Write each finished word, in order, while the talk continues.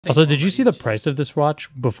Also, did you see the price of this watch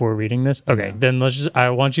before reading this? Okay, then I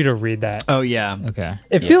want you to read that. Oh, yeah. Okay.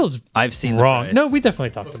 It feels I've seen wrong. the price. No, we definitely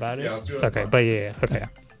talked about it. Yeah, let's do it. Okay, but yeah, okay.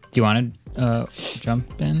 Do you want to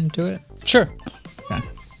jump into it? Sure. Okay.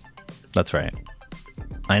 That's right.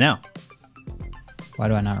 I know. Why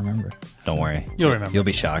do I not remember? Don't worry. You'll remember. You'll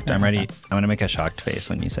be shocked. I'm ready. I'm going to make a shocked face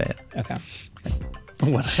when you say it. Okay.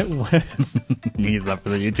 What? Use that for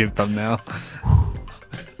the YouTube thumbnail.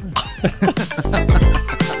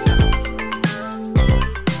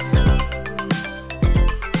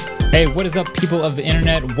 Hey, what is up, people of the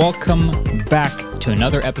internet? Welcome back to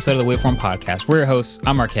another episode of the Waveform podcast. We're your hosts.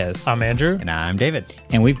 I'm Marques. I'm Andrew. And I'm David.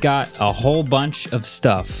 And we've got a whole bunch of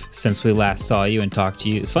stuff since we last saw you and talked to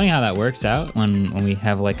you. It's funny how that works out. When we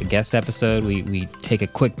have like a guest episode, we take a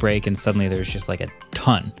quick break and suddenly there's just like a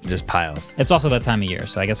ton. Just piles. It's also that time of year,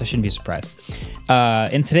 so I guess I shouldn't be surprised.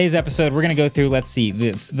 In today's episode, we're going to go through, let's see,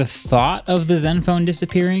 the thought of the Zenfone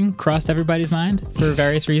disappearing crossed everybody's mind for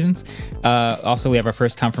various reasons. Also, we have our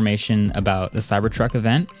first confirmation about the Cybertruck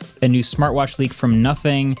event, a new smartwatch leak from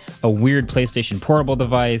nothing, a weird PlayStation portable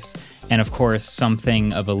device, and of course,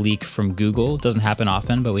 something of a leak from Google. It doesn't happen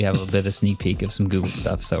often, but we have a bit of a sneak peek of some Google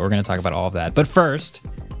stuff, so we're going to talk about all of that. But first,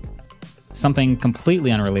 something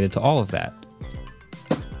completely unrelated to all of that.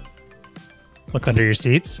 Look under your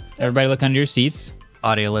seats. Everybody look under your seats.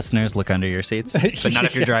 Audio listeners, look under your seats, but not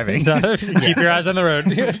if you're driving. Keep your eyes on the road.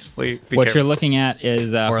 What you're looking at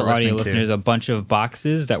is, for audio listeners, a bunch of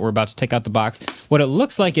boxes that we're about to take out the box. What it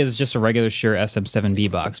looks like is just a regular Shure SM7B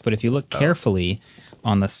box, but if you look carefully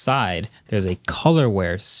on the side, there's a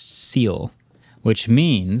colorware seal, which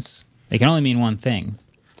means, it can only mean one thing,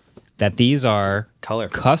 that these are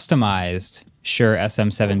customized Shure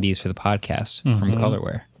SM7Bs for the podcast from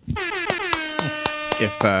Colorware.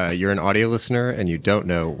 If you're an audio listener and you don't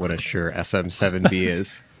know what a Shure SM7B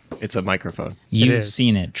is, it's a microphone. You've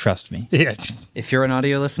seen it, trust me. Yeah. If you're an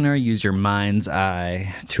audio listener, use your mind's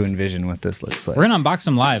eye to envision what this looks like. We're going to unbox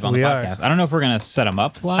them live on the We are. podcast. I don't know if we're going to set them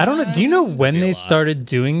up live. I don't know. Do you know when they started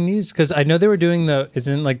doing these? Because I know they were doing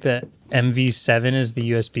isn't like the MV7 is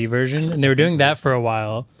the USB version, and they were doing that for a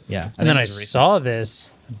while. Yeah. And then I saw this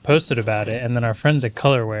and posted about it, and then our friends at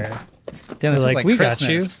Colorware, Damn, they're like, we got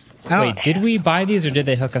you. Wait, did we buy these or did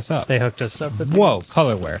they hook us up? They hooked us up with Whoa, these.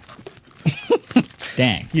 Colorware.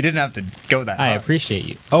 Dang. You didn't have to go that I high. appreciate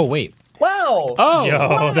you. Oh, wait. Wow. Oh,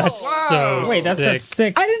 Yo, that's so wait, that's sick.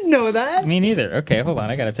 sick. I didn't know that. Me neither. Okay, hold on.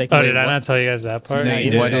 I got to take Oh, it. did I not tell you guys that part? No,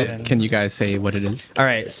 you What didn't. is, can you guys say what it is? All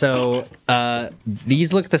right, so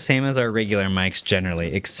these look the same as our regular mics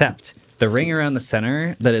generally, except the ring around the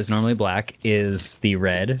center that is normally black is the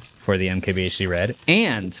red for the MKBHD red.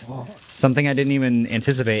 And something I didn't even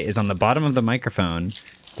anticipate is on the bottom of the microphone,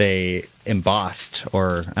 they embossed,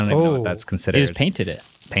 or I don't even know what that's considered. They just painted it.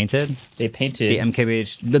 Painted? They painted The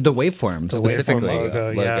MKBHD, the waveform specifically. logo,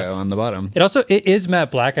 Logo yeah. on the bottom. It is matte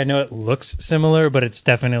black. I know it looks similar, but it's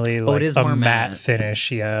definitely like it is a more matte matte. finish.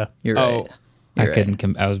 Yeah. You're right. I You're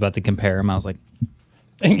couldn't. I was about to compare them. I was like,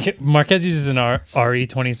 Marques uses an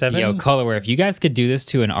RE27. "Yo, Colorware, if you guys could do this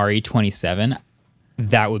to an RE27,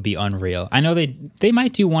 that would be unreal." I know they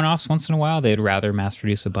might do one-offs once in a while. They'd rather mass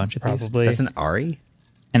produce a bunch of these. Probably. That's an Ari?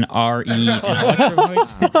 An RE, an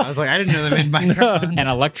Electrovoice, I was like, I didn't know they made microphones. an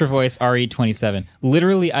Electrovoice RE27.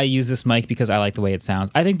 Literally, I use this mic because I like the way it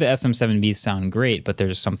sounds. I think the SM7Bs sound great, but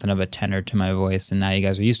there's something of a tenor to my voice, and now you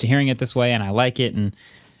guys are used to hearing it this way, and I like it.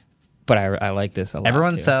 But I like this a lot.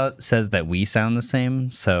 Everyone too. says that we sound the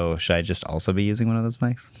same, so should I just also be using one of those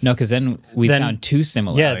mics? No, because then we sound too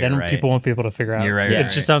similar. Yeah, you're then right. people won't be able to figure out. You're right, It right,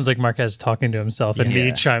 just right. sounds like Marques talking to himself and me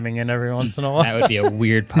Yeah. chiming in every once in a while. That would be a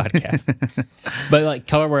weird podcast. But like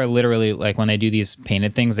Colorware, literally, like when they do these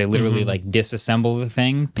painted things, they literally like disassemble the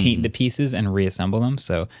thing, paint the pieces, and reassemble them.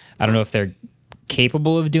 So I don't know if they're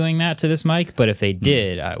capable of doing that to this mic, but if they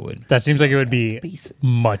did, I would. That seems like it would be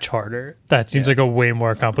much harder. That seems like a way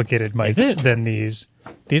more complicated mic Is it? than these.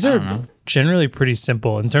 These are generally pretty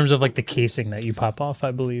simple in terms of like the casing that you pop off,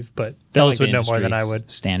 I believe. But They're Ellis like would the know more than I industry's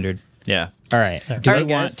would. Standard. Yeah. All right. Do All we right,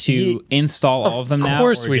 want guys. to install all of them now? Of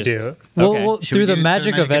course or we just- do. Okay. Well, through the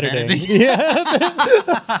magic of editing. Yeah.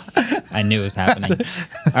 I knew it was happening.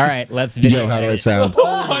 All right, let's You video know how edit I it. sound.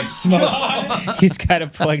 He's got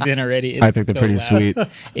it plugged in already. It's I think they're so pretty loud.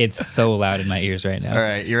 sweet. It's so loud in my ears right now. All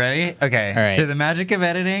right, you ready? Okay. All right. Through the magic of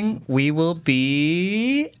editing, we will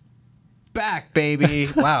be back, baby.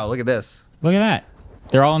 Wow, look at this. Look at that.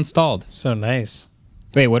 They're all installed. So nice.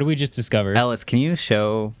 Wait, what did we just discover? Ellis, can you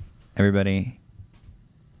show everybody?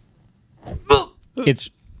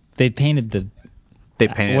 They painted the They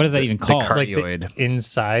painted. What is that even called? The Like cardioid. the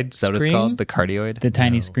inside Is that what it's screen. called? The cardioid?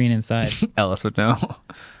 tiny screen inside. Ellis would know.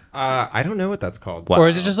 I don't know what that's called. Wow. Or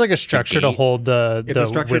is it just like a structure to hold the It's a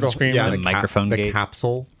structure to windscreen? yeah, with the microphone the gate.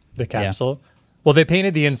 capsule. the capsule. Well, they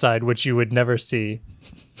painted the inside, which you would never see.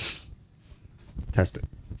 Test it.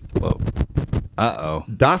 Whoa. Uh-oh.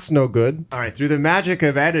 That's no good. All right, through the magic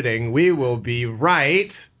of editing, we will be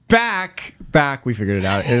right back. We figured it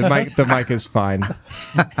out. The mic is fine.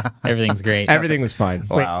 Everything's great. Everything was fine.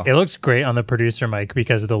 Wow. Wait, it looks great on the producer mic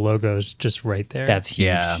because the logo's just right there. That's huge.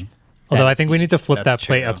 Yeah. Although I That's think we need to flip That's that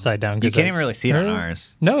plate true. upside down. You 'cause can't even really see it on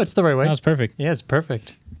ours. No, it's the right way. That was perfect. Yeah, it's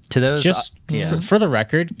perfect. To those, Just for the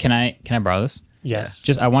record, can I borrow this? Yes.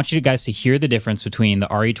 Just I want you guys to hear the difference between the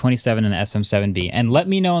RE27 and the SM7B, and let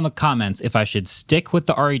me know in the comments if I should stick with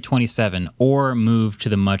the RE27 or move to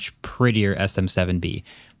the much prettier SM7B.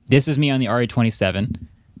 This is me on the RE27.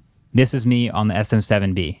 This is me on the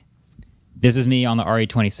SM7B. This is me on the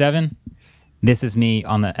RE27. This is me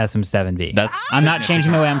on the SM7B. I'm not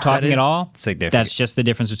changing the way I'm talking at all. significant. That's just the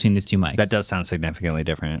difference between these two mics. That does sound significantly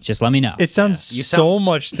different. Just let me know. It sounds You so sound-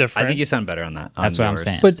 much different. I think you sound better on that. That's on what I'm yours.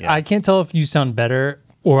 saying. But Yeah. I can't tell if you sound better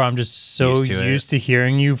or I'm just so Used to it. used to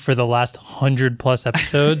hearing you for the last 100+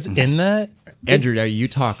 episodes in that. Andrew, now you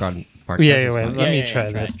talk on Marquez's Yeah, wait, mic. let me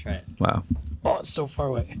try this. Try it. Wow. Oh, it's so far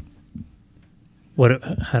away. What?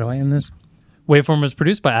 How do I end this? Waveform was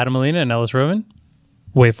produced by Adam Molina and Ellis Rovin.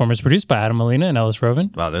 Waveform was produced by Adam Molina and Ellis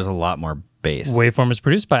Rovin. Wow, there's a lot more bass. Waveform is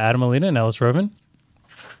produced by Adam Molina and Ellis Rovin.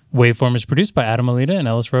 Waveform is produced by Adam Molina and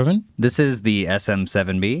Ellis Rovin. This is the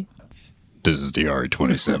SM7B. This is the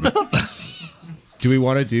RE27. Do we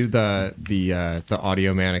want to do the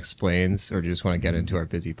audio man explains, or do you just want to get into our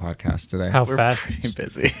busy podcast today? How fast?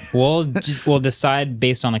 Busy. We'll decide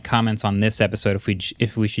based on the comments on this episode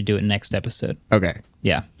if we should do it next episode. Okay,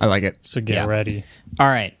 Yeah. I like it. So get Yeah. ready. All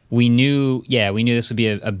right. We knew this would be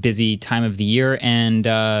a busy time of the year, and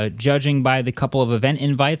judging by the couple of event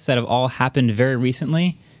invites that have all happened very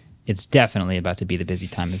recently, it's definitely about to be the busy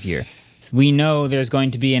time of year. We know there's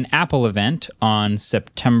going to be an Apple event on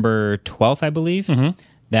September 12th, I believe.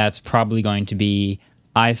 That's probably going to be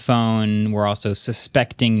iPhone. We're also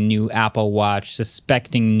suspecting new Apple Watch,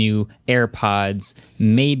 suspecting new AirPods,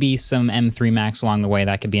 maybe some M3 Max along the way.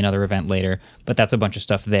 That could be another event later, but that's a bunch of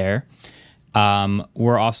stuff there.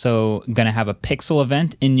 We're also going to have a Pixel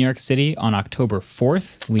event in New York City on October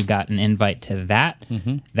 4th. We got an invite to that.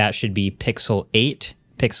 That should be Pixel 8,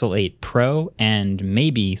 Pixel 8 Pro, and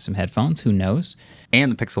maybe some headphones. Who knows?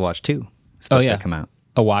 And the Pixel Watch 2 is supposed to come out.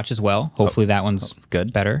 A watch as well. Hopefully that one's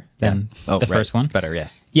good. better than the first one. Better,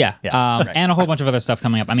 yes. Yeah. Right. And a whole bunch of other stuff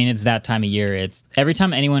coming up. I mean, it's that time of year. It's every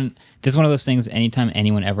time anyone, this is one of those things, anytime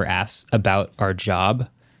anyone ever asks about our job,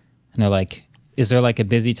 and they're like, is there like a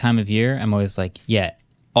busy time of year? I'm always like, yeah,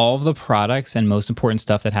 all of the products and most important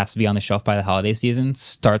stuff that has to be on the shelf by the holiday season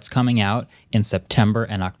starts coming out in September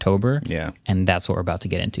and October. Yeah. And that's what we're about to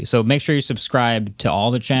get into. So make sure you subscribe to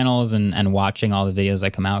all the channels and watching all the videos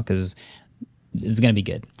that come out, because it's going to be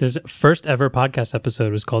good. This first ever podcast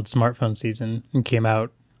episode was called Smartphone Season and came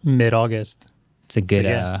out mid-August. It's a good,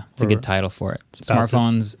 yeah, it's a good title for it. about to-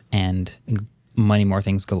 Smartphones and many more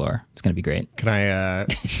things galore. It's going to be great. Can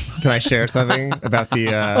I share something about the?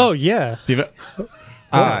 Oh, yeah.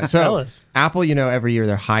 So tell us. Apple, every year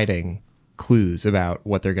they're hiding clues about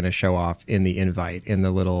what they're going to show off in the invite, in the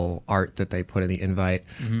little art that they put in the invite.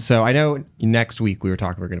 So I know next week we're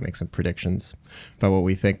going to make some predictions about what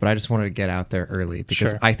we think, but I just wanted to get out there early because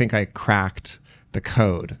Sure. I think I cracked the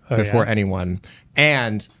code before yeah? anyone,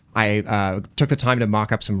 and I took the time to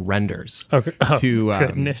mock up some renders Okay. Oh, to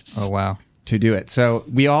goodness. Oh, wow. to do it. So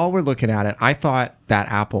we all were looking at it. I thought that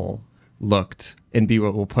Apple looked, and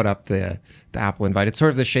we'll put up the Apple invite. It's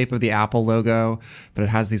sort of the shape of the Apple logo, but it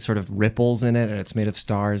has these sort of ripples in it, and it's made of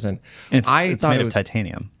stars. And It's thought made it of was,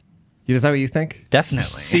 titanium. Is that what you think?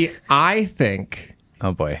 Definitely. See, I think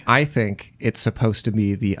oh, boy. it's supposed to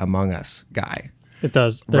be the Among Us guy. It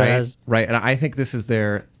does. Right. And I think this is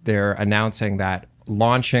they're announcing that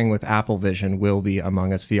launching with Apple Vision will be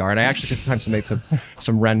Among Us VR. And I actually took time to make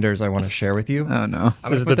some renders I want to share with you. Oh, no.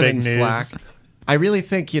 I'm This is gonna put the them big in news. Slack. I really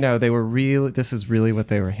think, this is really what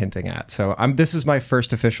they were hinting at. So this is my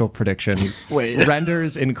first official prediction. Wait.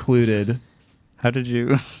 Renders included. How did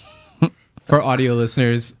you... For audio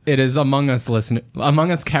listeners, it is Among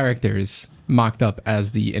Us characters mocked up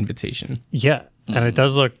as the invitation. Yeah. And it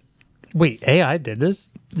does look. Wait, AI did this?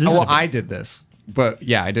 I did this. But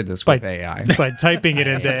yeah, I did this with AI. By typing it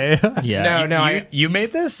into AI. Yeah. No, you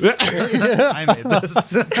made this? I made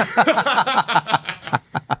this.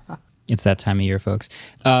 It's that time of year, folks.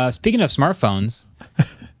 Speaking of smartphones,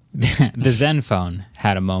 the Zenfone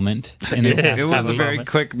had a moment. In this past It two was a weeks. very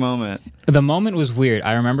quick moment. The moment was weird.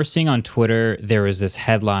 I remember seeing on Twitter there was this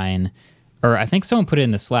headline or I think someone put it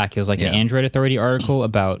in the Slack. It was like an Android Authority article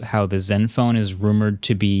about how the Zenfone is rumored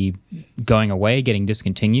to be going away, getting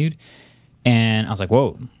discontinued. And I was like,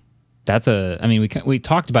 whoa, I mean, we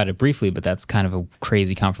talked about it briefly, but that's kind of a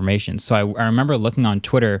crazy confirmation. So I remember looking on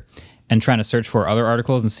Twitter and trying to search for other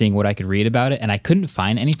articles and seeing what I could read about it, and I couldn't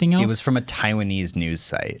find anything else. It was from a Taiwanese news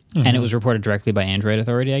site. And it was reported directly by Android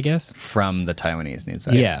Authority, I guess. From the Taiwanese news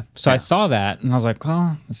site. Yeah. So I saw that, and I was like,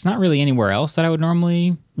 well, it's not really anywhere else that I would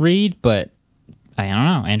normally read, but I don't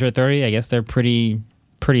know. Android Authority, I guess they're pretty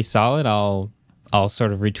solid. I'll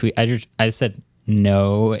sort of retweet. I just said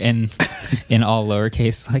no in all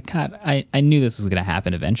lowercase. Like, God, I knew this was going to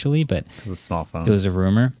happen eventually, but It was a small phone. it was a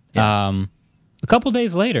rumor. A couple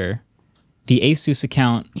days later, the Asus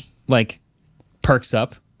account like perks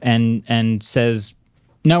up and says,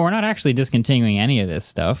 no, we're not actually discontinuing any of this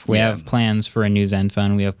stuff. We have plans for a new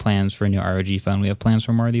Zenfone. We have plans for a new ROG phone. We have plans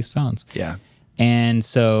for more of these phones. Yeah. And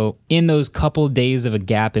so in those couple days of a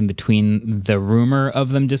gap in between the rumor of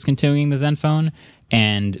them discontinuing the Zenfone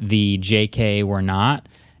and the JK were not,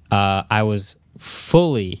 I was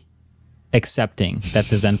fully accepting that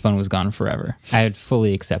the Zenfone was gone forever. I had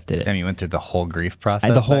fully accepted it. Damn, you went through the whole grief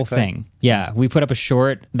process? The whole thing. Yeah. We put up a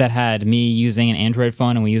short that had me using an Android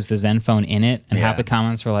phone and we used the Zenfone in it. And half the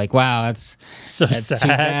comments were like, wow, that's sad. too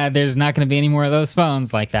bad. There's not going to be any more of those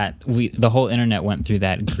phones like that. The whole internet went through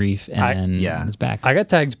that grief and then it's back. I got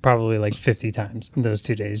tagged probably like 50 times in those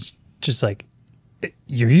 2 days. Just like,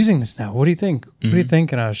 you're using this now. What do you think? What do you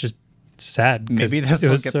think? And I was just sad. Maybe this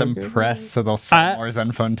will get them press so they'll sell more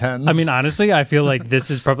Zenfone 10s. I mean, honestly, I feel like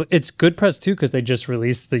this is probably, it's good press too because they just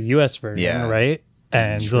released the US version, right?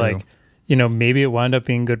 And like, you know, maybe it wound up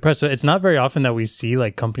being good press. So it's not very often that we see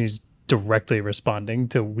like companies directly responding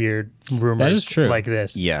to weird rumors like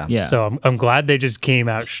this. Yeah. So I'm glad they just came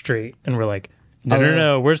out straight and were like,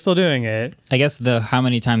 no, we're still doing it. I guess how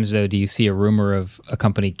many times though do you see a rumor of a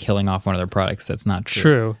company killing off one of their products that's not true?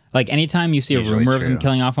 True. Like anytime you see Usually a rumor true. of them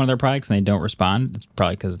killing off one of their products and they don't respond, it's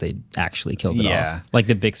probably because they actually killed it off. Like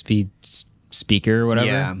the Bixby speaker or whatever.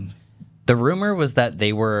 Yeah. The rumor was that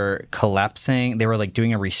they were collapsing. They were like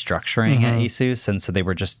doing a restructuring at Asus, and so they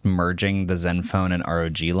were just merging the Zenfone and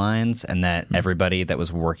ROG lines, and that everybody that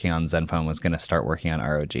was working on Zenfone was going to start working on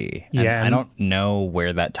ROG. And I don't know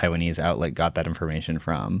where that Taiwanese outlet got that information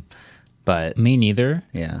from, but Me neither.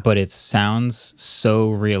 Yeah. But it sounds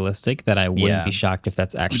so realistic that I wouldn't be shocked if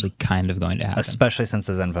that's actually kind of going to happen. especially since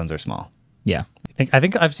the Zenphones are small. Yeah. I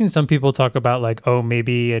think I've seen some people talk about like, oh,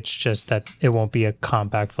 maybe it's just that it won't be a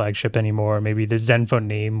compact flagship anymore. Maybe the Zenfone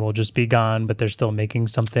name will just be gone, but they're still making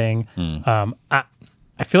something. I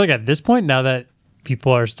feel like at this point, now that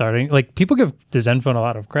people are starting, like people give the Zenfone a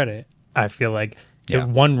lot of credit. I feel like it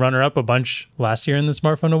won runner-up a bunch last year in the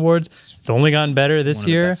smartphone awards. It's only gotten better this One of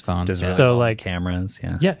the year. best phones. So like Cameras,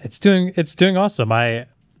 yeah, it's doing awesome. I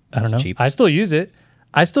don't know. cheap. I still use it.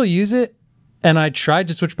 And I tried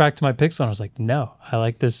to switch back to my Pixel, and I was like, no, I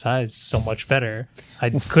like this size so much better.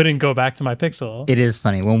 I couldn't go back to my Pixel. It is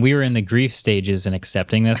funny. When we were in the grief stages and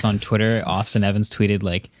accepting this on Twitter, Austin Evans tweeted,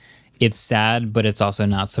 like, it's sad, but it's also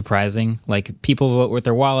not surprising. Like, people vote with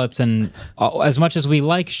their wallets, and as much as we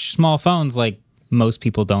like small phones, like, most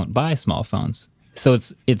people don't buy small phones. So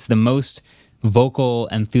it's the most vocal,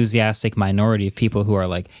 enthusiastic minority of people who are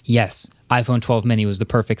like, yes, iPhone 12 mini was the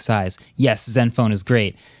perfect size. Yes, Zenfone is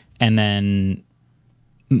great. And then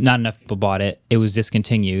not enough people bought it. It was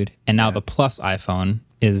discontinued, and now the Plus iPhone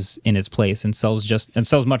is in its place and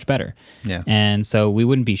sells much better. Yeah. And so we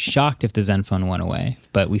wouldn't be shocked if the Zenfone went away,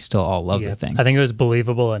 but we still all love the thing. I think it was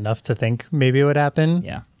believable enough to think maybe it would happen.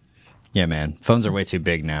 Yeah. Yeah, man. Phones are way too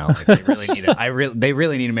big now. Like, they really need it. They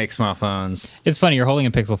really need to make small phones. It's funny, you're holding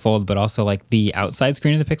a Pixel Fold, but also like the outside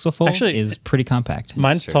screen of the Pixel Fold Actually, is pretty compact.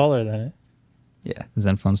 Mine's taller than it. Yeah. The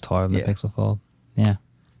Zenfone's taller than the Pixel Fold. Yeah.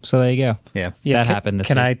 So there you go. Yeah. That happened this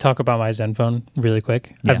Can week. I talk about my Zenfone really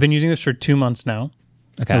quick? Yeah. I've been using this for 2 months now.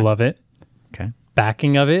 Okay. I love it. Okay.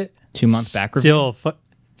 Backing of it. 2 months back review?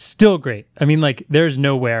 Still great. I mean, like, there's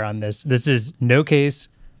no wear on this. This is no case,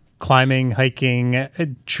 climbing, hiking,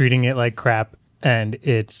 treating it like crap, and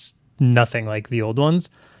it's nothing like the old ones.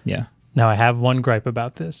 Yeah. Now, I have one gripe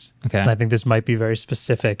about this. Okay. And I think this might be very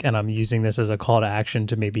specific, and I'm using this as a call to action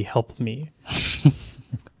to maybe help me.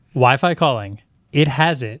 Wi-Fi calling. It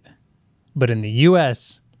has it, but in the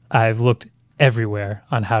US, I've looked everywhere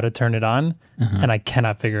on how to turn it on, and I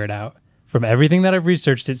cannot figure it out. From everything that I've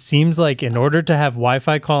researched, it seems like in order to have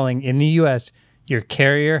Wi-Fi calling in the US, your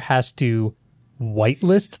carrier has to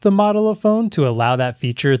whitelist the model of phone to allow that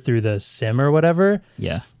feature through the SIM or whatever.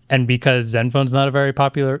 Yeah. And because Zenfone's not a very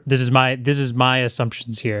popular, this is my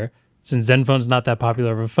assumptions here. Since Zenfone's not that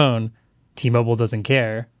popular of a phone, T-Mobile doesn't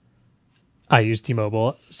care. I use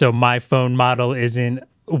T-Mobile. So my phone model isn't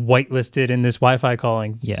whitelisted in this Wi-Fi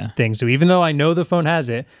calling thing. So even though I know the phone has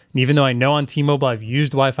it, and even though I know on T-Mobile I've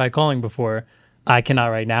used Wi-Fi calling before, I cannot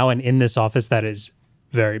right now. And in this office, that is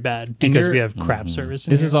very bad because we have crap service.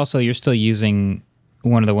 This is also, you're still using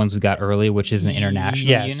one of the ones we got early, which is an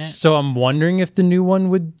international unit. So I'm wondering if the new one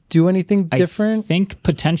would do anything different. I think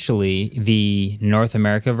potentially the North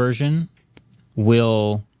America version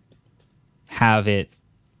will have it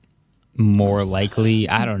more likely.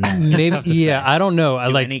 I don't know. Maybe, I don't know.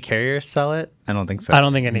 Do any carriers sell it? I don't think so. I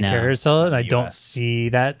don't think any carriers sell it, and I don't see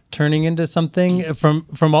that turning into something.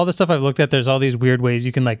 From all the stuff I've looked at, there's all these weird ways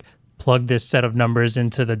you can like plug this set of numbers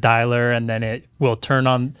into the dialer, and then it will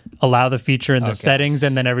allow the feature in the settings,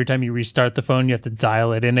 and then every time you restart the phone, you have to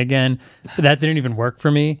dial it in again. That didn't even work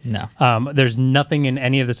for me. No. There's nothing in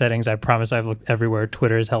any of the settings. I promise I've looked everywhere.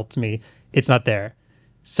 Twitter has helped me. It's not there.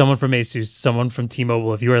 Someone from Asus, someone from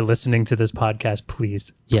T-Mobile, if you are listening to this podcast,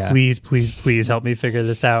 please help me figure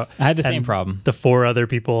this out. I had the same problem. The 4 other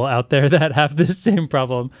people out there that have this same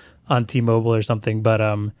problem on T-Mobile or something, but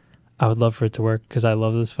I would love for it to work because I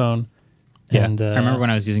love this phone. Yeah. And I remember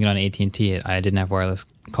when I was using it on AT&T, I didn't have wireless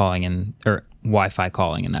calling or Wi-Fi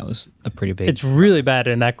calling, and that was a pretty big. It's really bad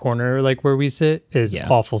in that corner, like where we sit, is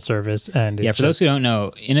awful service. And for those who don't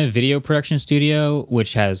know, in a video production studio,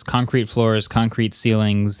 which has concrete floors, concrete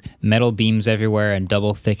ceilings, metal beams everywhere, and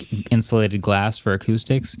double thick insulated glass for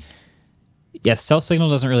acoustics, cell signal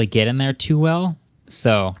doesn't really get in there too well.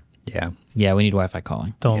 So we need Wi-Fi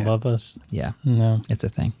calling. Don't love us. Yeah, no, it's a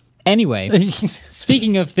thing. Anyway,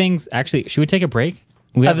 speaking of things, actually, should we take a break?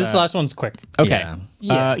 This last one's quick. Okay.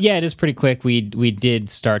 It is pretty quick. We did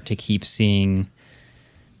start to keep seeing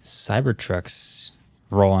Cybertrucks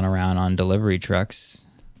rolling around on delivery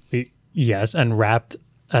trucks. Yes, and wrapped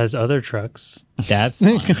as other trucks. That's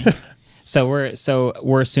funny. So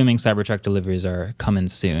we're assuming Cybertruck deliveries are coming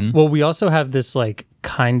soon. Well, we also have this like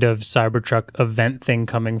kind of Cybertruck event thing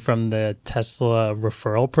coming from the Tesla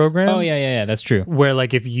referral program. Oh yeah, that's true. Where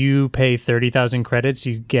like if you pay 30,000 credits,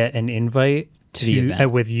 you get an invite to the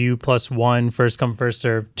event with you plus one first come first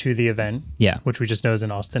serve to the event. Yeah, which we just know is in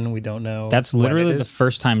Austin. We don't know. That's literally the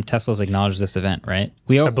first time Tesla's acknowledged this event, right?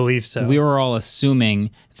 I believe so. We were all assuming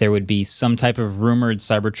there would be some type of rumored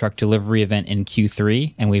Cybertruck delivery event in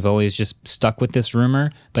Q3, and we've always just stuck with this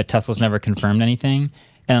rumor, but Tesla's never confirmed anything.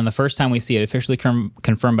 And then the first time we see it officially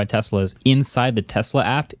confirmed by Tesla is inside the Tesla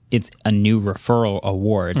app. It's a new referral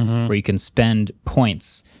award where you can spend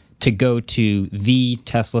points to go to the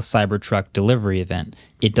Tesla Cybertruck delivery event.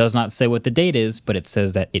 It does not say what the date is, but it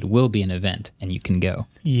says that it will be an event and you can go.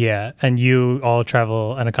 Yeah, and all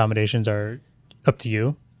travel and accommodations are up to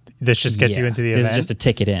you. This just gets you into the event. This is just a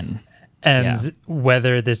ticket in. And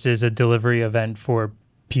whether this is a delivery event for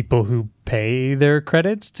people who pay their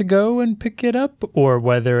credits to go and pick it up, or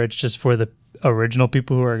whether it's just for the original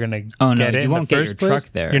people who are going to get it in the first place.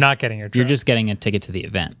 Truck there. You're not getting your truck. You're just getting a ticket to the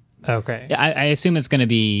event. Okay. I assume it's going to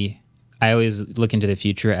be, I always look into the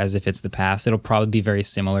future as if it's the past. It'll probably be very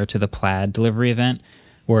similar to the Plaid delivery event,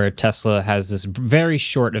 where Tesla has this very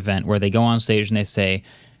short event where they go on stage and they say,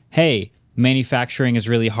 hey, manufacturing is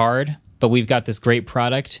really hard, but we've got this great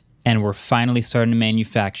product and we're finally starting to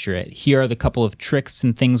manufacture it. Here are the couple of tricks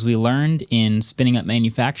and things we learned in spinning up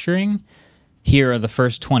manufacturing. Here are the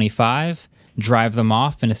first 25. Drive them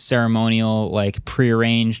off in a ceremonial, like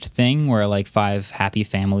prearranged thing where like 5 happy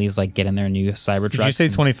families like get in their new Cybertrucks. Did you say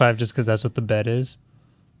 25 just because that's what the bed is?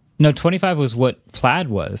 No, 25 was what Plaid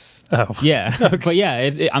was. Oh, yeah. Okay. But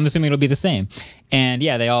yeah, I'm assuming it'll be the same. And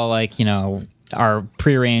yeah, they all like, are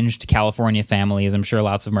prearranged California families. I'm sure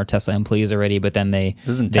lots of them are Tesla employees already, but then they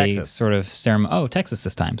Texas. Sort of Texas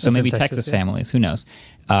this time. So maybe Texas families, who knows?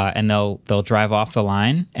 And they'll drive off the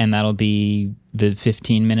line, and that'll be the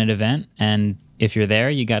 15-minute event. And if you're there,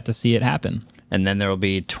 you got to see it happen. And then there will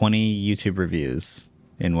be 20 YouTube reviews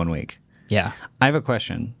in 1 week. Yeah. I have a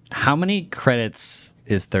question. How many credits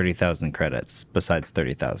is 30,000 credits besides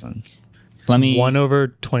 30,000? One over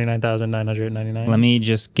 29,999. Let me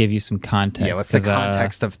just give you some context. Yeah, what's the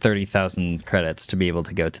context of 30,000 credits to be able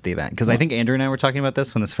to go to the event? Because I think Andrew and I were talking about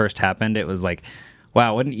this when this first happened. It was like,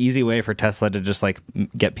 wow, what an easy way for Tesla to just like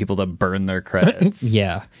get people to burn their credits.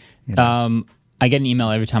 Yeah. I get an email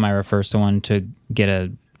every time I refer someone to get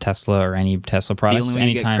a Tesla or any Tesla products. The only way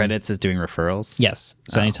you get credits is doing referrals? Yes.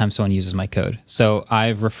 So anytime someone uses my code. So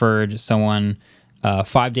I've referred someone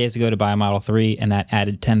 5 days ago to buy a Model 3, and that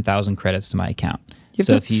added 10,000 credits to my account. You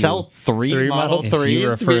have to sell three Model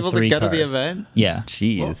 3s to be able to go to the event? Yeah.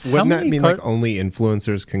 Jeez. Wouldn't that mean like only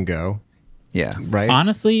influencers can go? Yeah. right?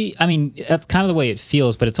 Honestly, I mean, that's kind of the way it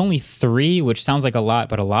feels, but it's only 3, which sounds like a lot,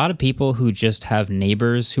 but a lot of people who just have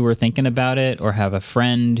neighbors who are thinking about it or have a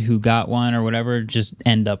friend who got one or whatever just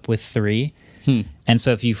end up with 3. And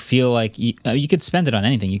so if you feel like you could spend it on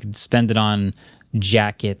anything, you could spend it on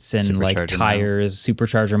jackets and like Supercharger tires.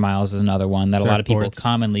 Supercharger miles is another one that a lot of people Surfboards.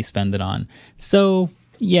 commonly spend it on. So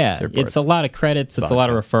yeah, it's a lot of credits, it's a lot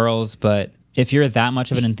of referrals, but if you're that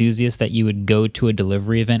much of an enthusiast that you would go to a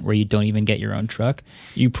delivery event where you don't even get your own truck,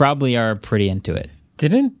 you probably are pretty into it.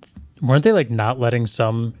 Weren't they like not letting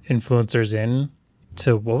some influencers in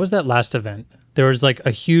to, what was that last event? There was like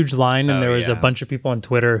a huge line and there was a bunch of people on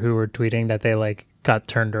Twitter who were tweeting that they like got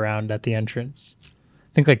turned around at the entrance.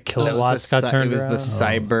 I think like Kilowatts got turned around. It was the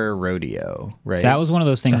Cyber Rodeo, right? That was one of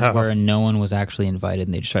those things where no one was actually invited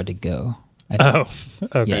and they just tried to go. Oh,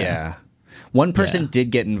 okay. Yeah. One person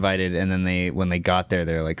did get invited, and then when they got there,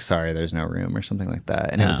 they're like, "Sorry, there's no room," or something like that,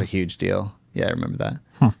 and it was a huge deal. Yeah, I remember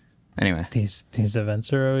that. Anyway, These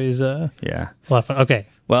events are always yeah. a lot of fun. Okay.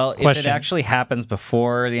 Well, Question. if it actually happens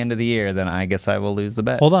before the end of the year, then I guess I will lose the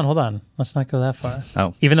bet. Hold on. Let's not go that far.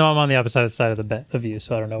 Oh. Even though I'm on the opposite side of the bet of you,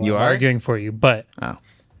 so I don't know why You I'm are? arguing for you. But Oh,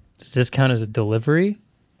 does this count as a delivery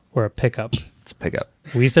or a pickup? let's pick up.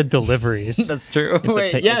 We said deliveries. That's true.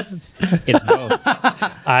 Wait, yes. It's both.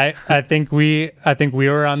 I think we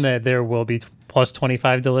were on there will be plus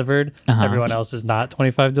 25 delivered. Everyone else is not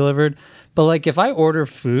 25 delivered. But like if I order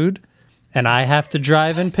food and I have to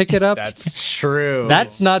drive and pick it up, That's true.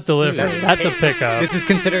 that's not delivery. That's a pickup. This is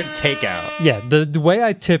considered takeout. Yeah, the way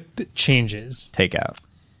I tip changes. Takeout.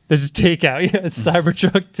 This is takeout. Yeah, it's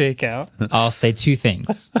Cybertruck takeout. I'll say 2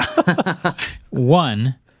 things.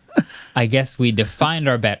 One, I guess we defined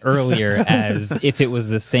our bet earlier as if it was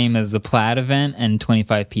the same as the Plaid event and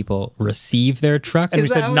 25 people receive their truck. And we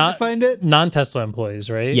that said how we not defined it? non-Tesla employees,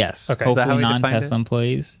 right? Yes. Okay. that how Hopefully we defined non-Tesla it?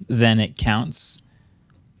 employees. Then it counts.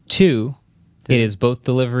 2, it is both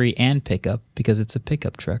delivery and pickup because it's a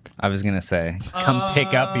pickup truck. I was gonna say, come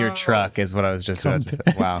pick up your truck is what I was just about to say.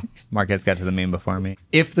 Wow, Marques got to the meme before me.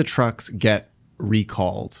 If the trucks get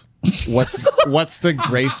recalled, what's the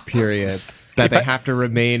grace period that they have to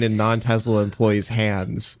remain in non-Tesla employees'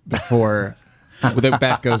 hands before the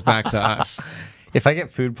bet goes back to us? If I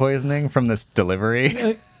get food poisoning from this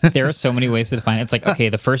delivery, There are so many ways to define it. It's like, okay,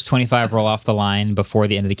 the first 25 roll off the line before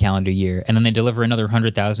the end of the calendar year, and then they deliver another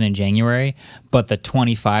 100,000 in January, but the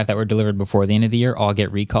 25 that were delivered before the end of the year all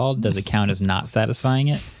get recalled. Does it count as not satisfying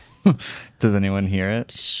it? does anyone hear it?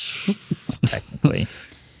 Technically.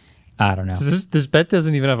 I don't know. This bet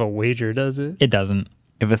doesn't even have a wager, does it? It doesn't.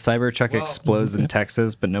 If a Cybertruck explodes in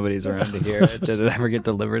Texas, but nobody's around to hear it, did it ever get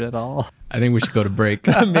delivered at all? I think we should go to break.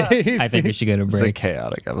 I think we should go to It's a break.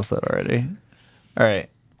 chaotic episode already. All right.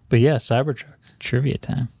 But yeah, Cybertruck. Trivia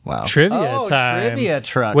time. Wow. Trivia time. Trivia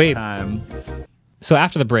truck Wait. time. So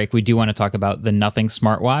after the break, we do want to talk about the Nothing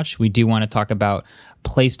smartwatch. We do want to talk about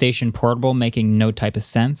PlayStation Portable making no type of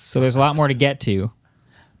sense. So there's a lot more to get to.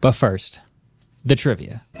 But first, the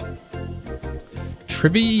trivia.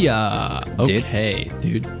 Trivia. Okay,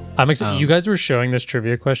 dude. I'm excited. You guys were showing this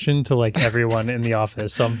trivia question to like everyone in the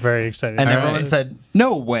office, so I'm very excited. And about everyone it. said,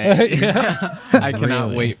 no way. I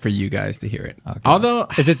cannot wait for you guys to hear it. Although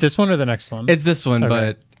Is it this one or the next one? it's this one,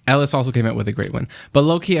 but Ellis also came out with a great one. But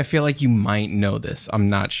low-key, I feel like you might know this. I'm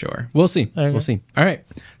not sure. We'll see. Okay. We'll see. All right.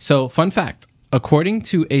 So, fun fact. According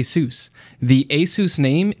to Asus, the Asus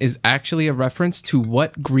name is actually a reference to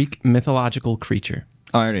what Greek mythological creature?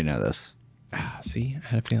 Oh, I already know this. Ah, see? I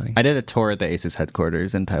had a feeling. I did a tour at the Asus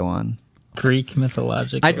headquarters in Taiwan. Greek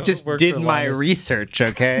mythological. I just work did for my Linus. research,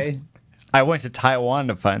 okay? I went to Taiwan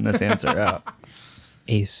to find this answer out.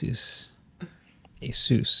 Asus.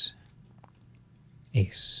 Asus.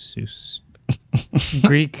 Asus.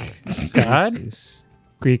 Greek god? Asus.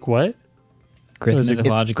 Greek what? Greek Was it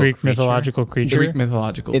mythological Greek creature. mythological creature? Greek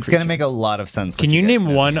mythological It's creature. going to make a lot of sense. Can once you guys name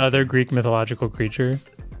know one the other Greek mythological creature?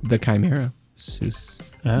 the Chimera. Zeus.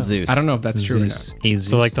 Oh. answer. Zeus. I don't know if that's true or Zeus. not. A Zeus.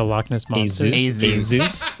 So like the Loch Ness monster. A Zeus.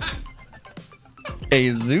 Zeus.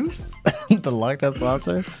 A Zeus? The Loch Ness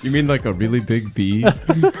monster? You mean like a really big bee?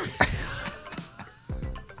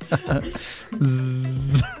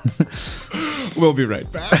 We'll be right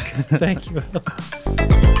back. Thank you.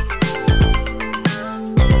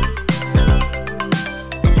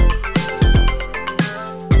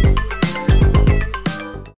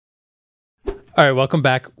 All right, welcome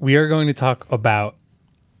back. We are going to talk about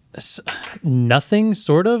nothing,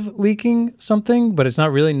 sort of leaking something, but it's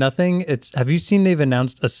not really nothing. It's. Have you seen they've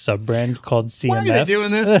announced a sub brand called CMF? Why are they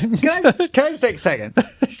doing this? Can I just take a second?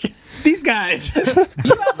 These guys.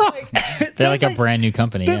 They're like a brand new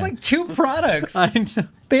company. There's yeah. like 2 products. I know.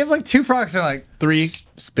 They have like 2 products. They're like 3.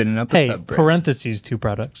 spinning up a Hey, sub-brand. parentheses, 2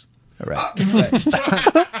 products. Right.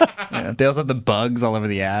 Yeah, they also have the bugs all over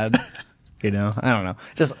the ad. You know, I don't know.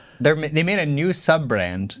 Just they made a new sub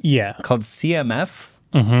brand. Yeah. Called CMF,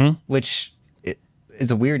 which is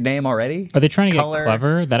a weird name already. Are they trying to Color- get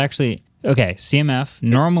clever? That actually okay. CMF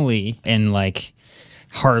normally in like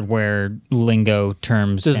hardware lingo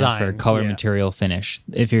terms stands Design, for color, yeah. material, finish.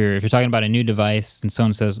 If you're talking about a new device and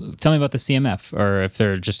someone says, "Tell me about the CMF," or if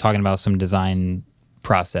they're just talking about some design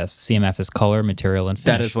process, CMF is color, material, and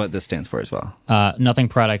finish. That is what this stands for as well. Nothing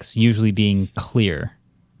products usually being clear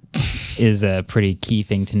is a pretty key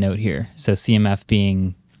thing to note here. So CMF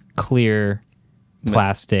being clear,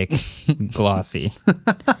 plastic, glossy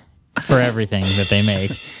for everything that they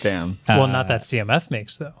make. Damn. Well, not that CMF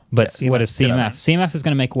makes, though. But CMF what is CMF? design. CMF is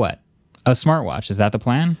going to make what? A smartwatch. Is that the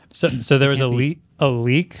plan? So there was a leak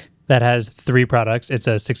that has 3 products. It's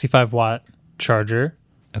a 65-watt charger,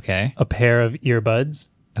 Okay. a pair of earbuds,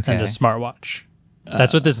 and Okay. a smartwatch.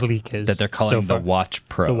 That's what this leak is. That they're calling so the far. Watch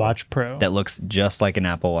Pro. The Watch Pro. That looks just like an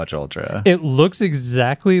Apple Watch Ultra. It looks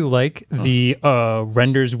exactly like the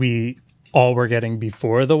renders we all were getting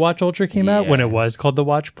before the Watch Ultra came out, when Yeah. it was called the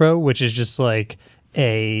Watch Pro, which is just like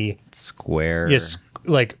a Square.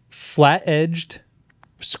 like flat-edged,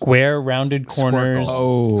 square, rounded corners.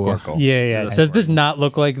 Squircle. Yeah. Does this not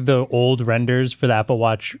look like the old renders for the Apple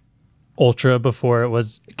Watch Ultra before it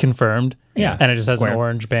was confirmed? Yeah. And it just has Square. an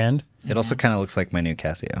orange band? It also kind of looks like my new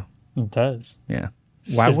Casio. It does. Yeah.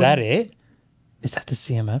 Why Is would- that it? Is that the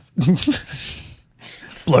CMF?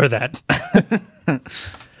 Blur that.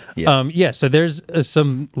 Yeah. So there's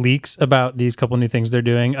some leaks about these couple new things they're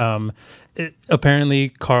doing. Apparently,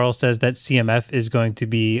 Carl says that CMF is going to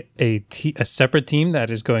be a separate team that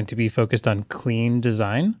is going to be focused on clean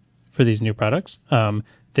design for these new products.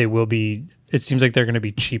 They will be. It seems like they're going to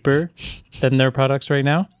be cheaper than their products right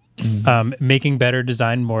now. Making better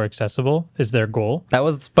design more accessible is their goal. That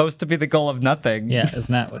was supposed to be the goal of nothing. Yeah,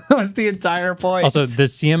 isn't that what? That was the entire point. Also, the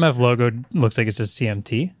CMF logo looks like it says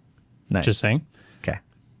CMT. nice. Just saying, Okay.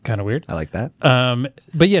 kind of weird. I like that.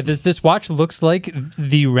 But yeah, this watch looks like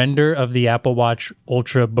the render of the Apple Watch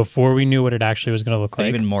Ultra before we knew what it actually was going to look like.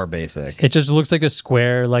 Even more basic. It just looks like a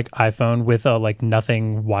square like iPhone with a like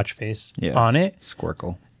nothing watch face on it.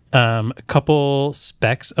 Squircle. A couple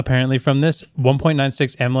specs apparently from this: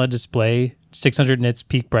 1.96 AMOLED display, 600 nits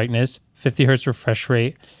peak brightness, 50 hertz refresh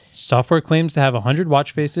rate. Software claims to have 100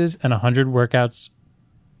 watch faces and 100 workouts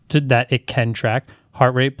that it can track.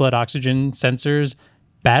 Heart rate, blood oxygen sensors.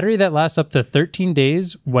 Battery that lasts up to 13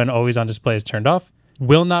 days when always on display is turned off.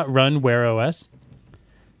 Will not run Wear OS.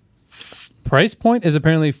 Price point is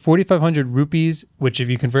apparently 4,500 rupees, which if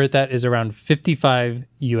you convert that is around 55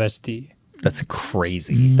 USD. That's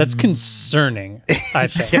crazy. That's concerning, I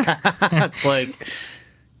think. That's like,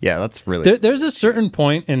 yeah, that's really. There's a certain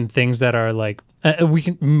point in things that are like, we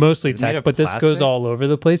can mostly made tech, of but this goes plastic? all over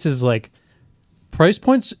the place. Is like price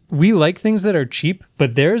points. We like things that are cheap,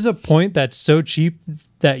 but there's a point that's so cheap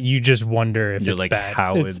that you just wonder if You're it's like, bad.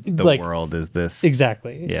 how It's in the like- world is this?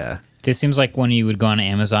 Exactly. Yeah. This seems like when you would go on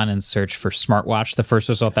Amazon and search for smartwatch, the first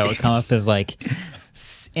result that would come up is like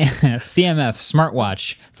CMF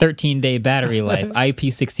smartwatch, 13-day battery life,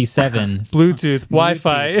 IP67, Bluetooth,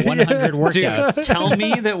 Wi-Fi. 100 workouts. Tell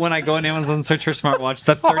me that when I go on Amazon and search for smartwatch,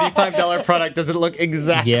 the $35 product doesn't look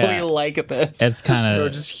exactly Yeah. like this. It's kind Or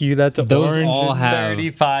of just hue that to those orange. all have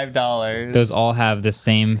 $35. those all have the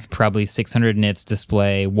same probably 600 nits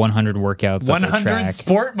display, 100 workouts, that they 100 track.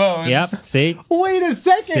 sport modes. Yep. See. Wait a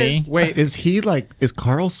second. See. Wait, is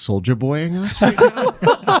Carl soldier boying us right now?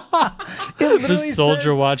 the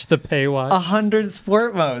Soldier Watch, the Pay Watch. 100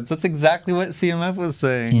 sport modes. That's exactly what CMF was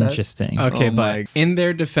saying. Interesting. Okay, Oh my- but in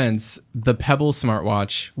their defense, the Pebble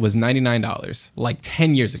smartwatch was $99 like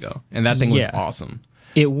 10 years ago, and that thing was Yeah. awesome.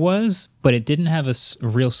 It was, but it didn't have a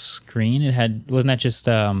real screen. It had wasn't that just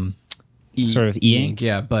sort of e-ink?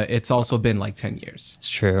 Yeah, but it's also been like 10 years. It's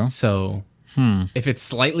true. So if it's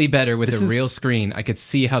slightly better with a real screen, I could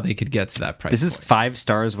see how they could get to that price. This is point. 5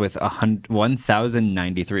 stars with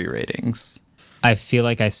 1,093 ratings. I feel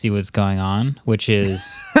like I see what's going on, which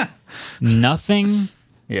is nothing.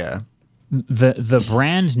 Yeah. The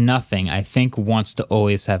brand Nothing, I think, wants to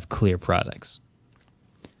always have clear products.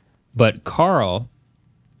 But Carl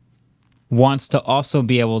wants to also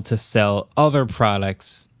be able to sell other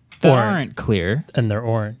products that aren't clear. And they're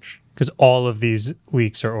orange. Because all of these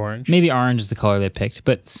leaks are orange. Maybe orange is the color they picked,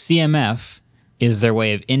 but CMF is their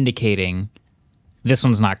way of indicating this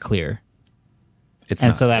one's not clear.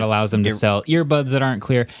 So that allows them to sell earbuds that aren't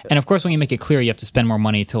clear. And of course, when you make it clear, you have to spend more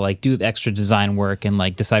money to like do the extra design work and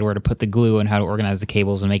like decide where to put the glue and how to organize the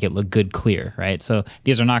cables and make it look good clear, right? So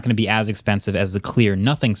these are not going to be as expensive as the clear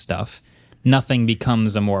nothing stuff. Nothing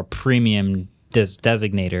becomes a more premium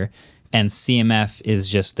designator. And CMF is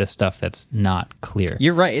just the stuff that's not clear.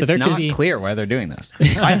 You're right. So it's not clear why they're doing this.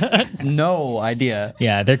 I have no idea.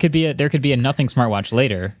 Yeah, there could be a nothing smartwatch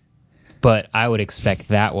later, but I would expect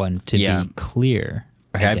that one to be clear.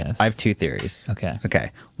 Okay, I guess. I have two theories.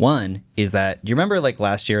 Okay. One is that, do you remember like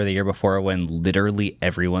last year or the year before when literally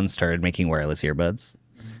everyone started making wireless earbuds?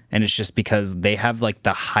 And it's just because they have like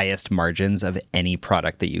the highest margins of any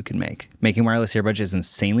product that you can make. Making wireless earbuds is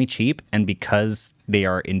insanely cheap, and because they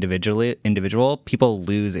are individual, people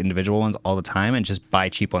lose individual ones all the time and just buy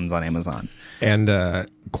cheap ones on Amazon. And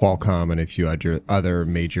Qualcomm and a few other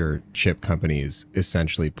major chip companies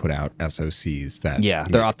essentially put out SoCs that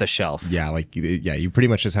they're off the shelf. You pretty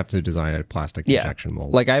much just have to design a plastic injection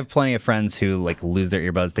mold. Like I have plenty of friends who like lose their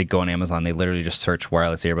earbuds. They go on Amazon, they literally just search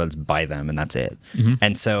wireless earbuds, buy them, and that's it.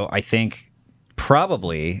 And so I think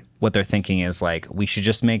probably what they're thinking is like, we should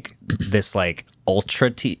just make this like ultra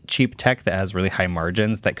cheap tech that has really high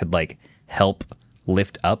margins that could like help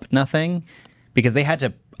lift up nothing, because they had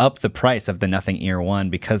to up the price of the Nothing Ear 1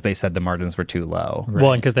 because they said the margins were too low. Right.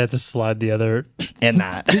 Well, and because they had to slide the other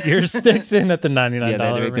ear sticks in at the $99 they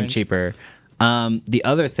had to make them cheaper. The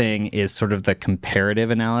other thing is sort of the comparative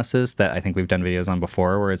analysis that I think we've done videos on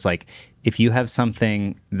before, where it's like, if you have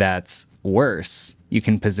something that's worse, you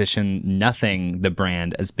can position Nothing, the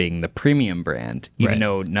brand, as being the premium brand, even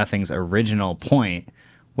though Nothing's original point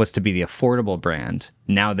was to be the affordable brand.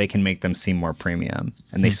 Now they can make them seem more premium,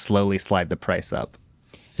 and they slowly slide the price up.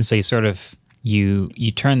 And so you sort of you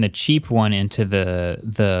turn the cheap one into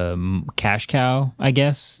the cash cow, I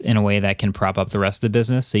guess, in a way that can prop up the rest of the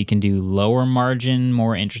business. So you can do lower margin,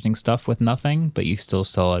 more interesting stuff with Nothing, but you still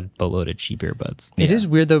sell a boatload of cheap earbuds. It is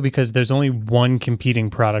weird though, because there's only one competing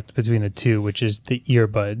product between the two, which is the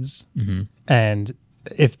earbuds. And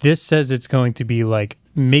if this says it's going to be like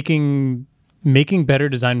making better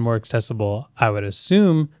design more accessible, I would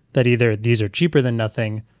assume that either these are cheaper than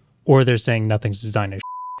Nothing, or they're saying Nothing's design is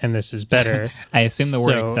and this is better. I assume the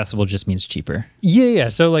word accessible just means cheaper. Yeah.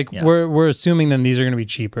 So like we're assuming then these are going to be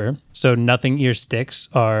cheaper. So Nothing ear sticks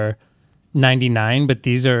are $99, but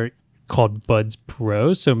these are called Buds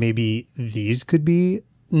Pro. So maybe these could be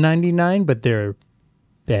 $99, but they're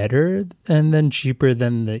better and then cheaper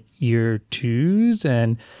than the Ear 2s.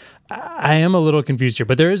 And I am a little confused here,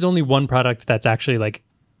 but there is only one product that's actually like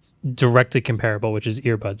directly comparable, which is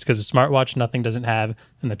earbuds, because the smartwatch Nothing doesn't have,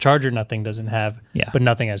 and the charger Nothing doesn't have, but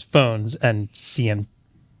Nothing has phones, and CMF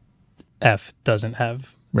doesn't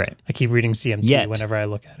have. Right. I keep reading CMT whenever I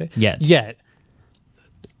look at it. Yet.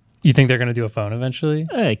 You think they're going to do a phone eventually?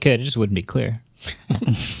 It could. It just wouldn't be clear.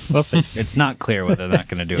 We'll see. It's not clear whether they're not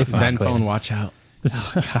going to do a it's phone. Zenfone, watch out.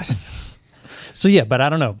 Oh, God. So yeah, but I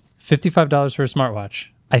don't know. $55 for a smartwatch.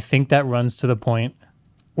 I think that runs to the point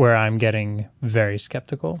where I'm getting very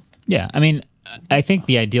skeptical. Yeah, I mean, I think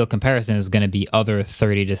the ideal comparison is going to be other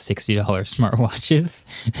 $30 to $60 smartwatches.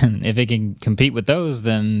 And if it can compete with those,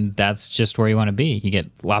 then that's just where you want to be. You get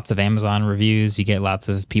lots of Amazon reviews. You get lots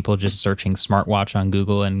of people just searching smartwatch on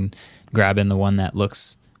Google and grabbing the one that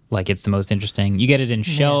looks like it's the most interesting. You get it in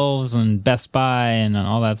shelves and Best Buy and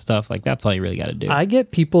all that stuff. Like, that's all you really got to do. I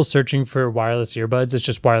get people searching for wireless earbuds. It's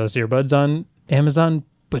just wireless earbuds on Amazon,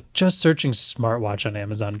 but just searching smartwatch on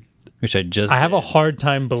Amazon, which I have a hard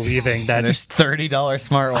time believing that there's $30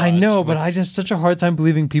 smartwatch. I know, but I just such a hard time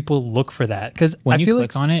believing people look for that, because when I you feel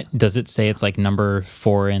click on it, does it say it's like number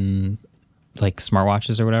 4 in like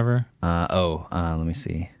smartwatches or whatever? Let me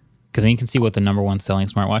see. Because then you can see what the number 1 selling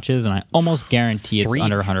smartwatch is, and I almost guarantee it's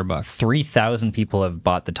under $100. 3,000 people have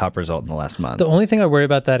bought the top result in the last month. The only thing I worry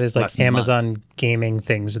about that is like Last Amazon gaming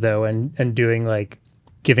things though, and doing like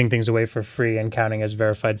giving things away for free and counting as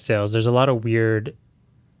verified sales. There's a lot of weird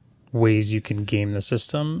ways you can game the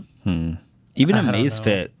system. Even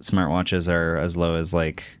Amazfit smartwatches are as low as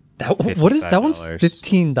like what is that one's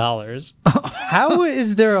 $15. How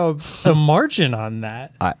is there a margin on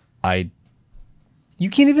that? You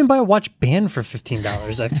can't even buy a watch band for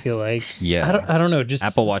 $15, I feel like. I don't know. Just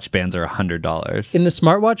Apple Watch bands are $100. In the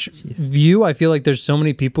smartwatch view, I feel like there's so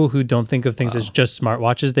many people who don't think of things as just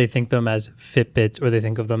smartwatches. They think them as Fitbits, or they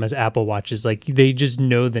think of them as Apple Watches. Like, they just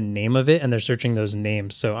know the name of it and they're searching those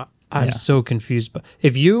names. So I'm so confused. But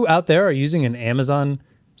if you out there are using an Amazon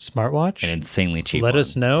smartwatch, an insanely cheap let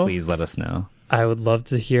us know. Please let us know. I would love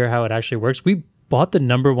to hear how it actually works. We bought the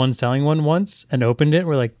number 1 selling one once and opened it.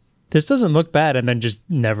 We're like, this doesn't look bad, and then just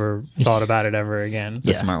never thought about it ever again.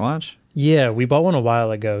 The smartwatch? Yeah, we bought one a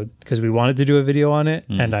while ago because we wanted to do a video on it,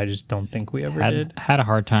 and I just don't think we ever did. Had a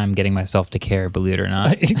hard time getting myself to care, believe it or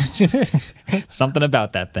not. Something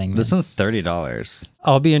about that thing. This one's $30.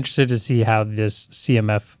 I'll be interested to see how this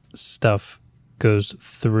CMF stuff goes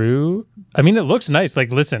through. I mean, it looks nice.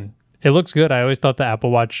 Like, listen, it looks good. I always thought the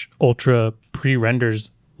Apple Watch Ultra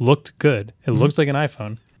pre-renders looked good. It looks like an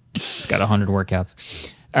iPhone. It's got 100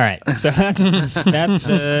 workouts. All right, so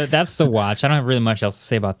that's the watch. I don't have really much else to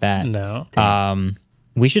say about that. No.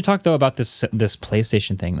 We should talk though about this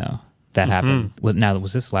PlayStation thing though that happened. Now,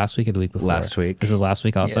 was this last week or the week before? Last week. This is last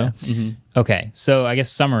week also. Yeah. Okay, so I guess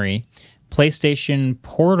summary: PlayStation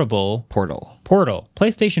Portal,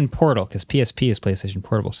 PlayStation Portal, because PSP is PlayStation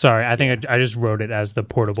Portable. Sorry, I think I just wrote it as the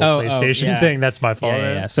portable PlayStation thing. That's my fault.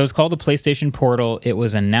 Yeah. So it's called the PlayStation Portal. It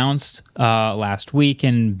was announced last week,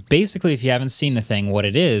 and basically, if you haven't seen the thing, what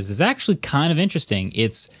it is actually kind of interesting.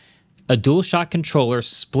 It's a DualShock controller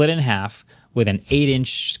split in half with an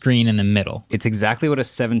 8-inch screen in the middle. It's exactly what a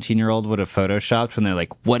 17-year-old would have photoshopped when they're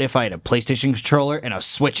like, what if I had a PlayStation controller and a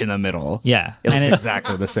Switch in the middle? Yeah. It's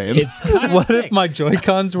exactly the same. It's kind of What sick. if my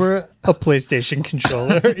Joy-Cons were a PlayStation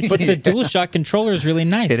controller? But the DualShock controller is really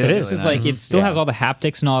nice. It so is this really is like, nice. it still has all the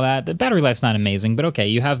haptics and all that. The battery life's not amazing, but okay,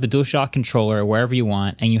 you have the DualShock controller wherever you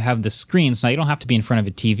want, and you have the screen, so now you don't have to be in front of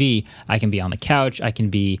a TV. I can be on the couch, I can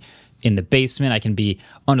be in the basement, I can be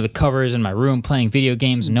under the covers in my room playing video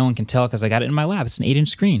games, and no one can tell because I got it in my lap. It's an 8-inch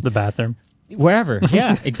screen. The bathroom. Wherever.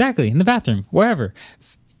 Yeah, exactly. In the bathroom. Wherever.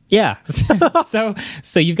 Yeah. So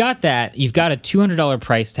you've got that. You've got a $200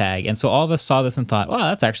 price tag. And so all of us saw this and thought, wow,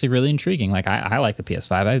 that's actually really intriguing. Like, I like the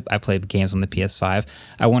PS5. I played games on the PS5.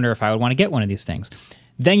 I wonder if I would want to get one of these things.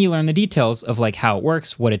 Then you learn the details of like how it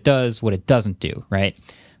works, what it does, what it doesn't do, right?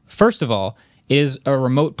 First of all, it is a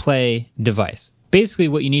remote play device. Basically,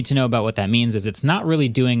 what you need to know about what that means is it's not really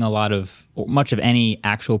doing much of any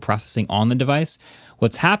actual processing on the device.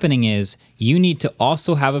 What's happening is you need to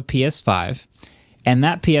also have a PS5, and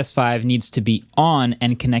that PS5 needs to be on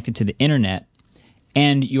and connected to the internet,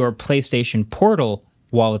 and your PlayStation Portal,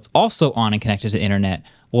 while it's also on and connected to the internet,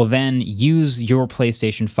 will then use your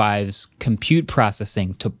PlayStation 5's compute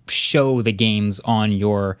processing to show the games on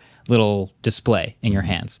your little display in your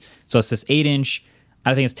hands. So it's this 8-inch,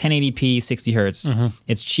 I think it's 1080p, 60 hertz.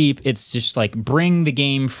 It's cheap. It's just like bring the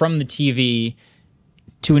game from the TV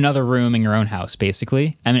to another room in your own house,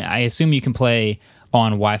 basically. I mean, I assume you can play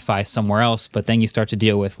on Wi-Fi somewhere else, but then you start to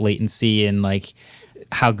deal with latency and like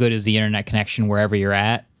how good is the internet connection wherever you're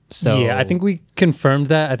at. So yeah, I think we confirmed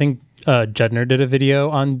that. I think Jedner did a video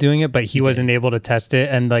on doing it, but he wasn't able to test it.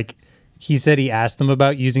 And like he said he asked them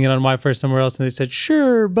about using it on Wi-Fi somewhere else, and they said,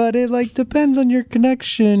 sure, but it like depends on your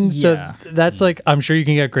connection. So that's like, I'm sure you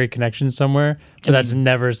can get great connections somewhere, but that's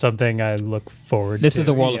never something I look forward to. This is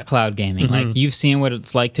the world of cloud gaming. Like you've seen what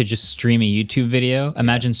it's like to just stream a YouTube video.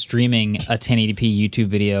 Imagine streaming a 1080p YouTube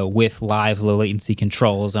video with live low latency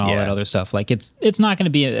controls and all that other stuff. Like it's not going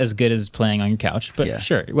to be as good as playing on your couch, but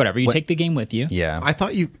sure, whatever. You take the game with you. Yeah. I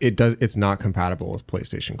thought it's not compatible with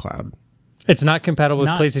PlayStation Cloud. It's not compatible with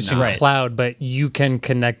PlayStation right. Cloud, but you can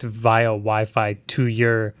connect via Wi-Fi to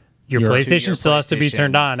your PlayStation. Still has to be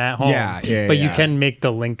turned on at home. But you can make the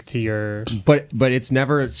link to your. But it's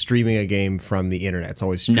never streaming a game from the internet. It's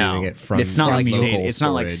always streaming it from. It's not like local Stadia. It's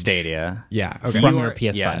not like storage. Stadia. Yeah. Okay. From your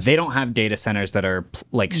PS5. Yeah, they don't have data centers that are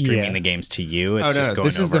like streaming the games to you. It's just going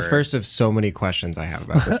This is over. the first of so many questions I have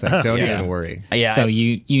about this thing. Don't even worry. Yeah. So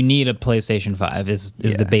you need a PlayStation 5 is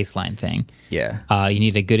the baseline thing. Yeah. You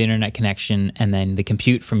need a good internet connection, and then the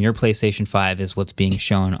compute from your PlayStation 5 is what's being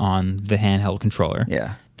shown on the handheld controller.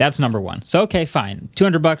 Yeah. That's number one. So, okay, fine.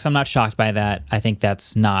 $200, I'm not shocked by that. I think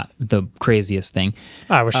that's not the craziest thing.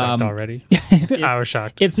 I was shocked already. I was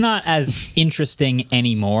shocked. It's not as interesting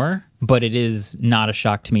anymore, but it is not a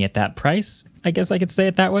shock to me at that price. I guess I could say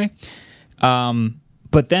it that way.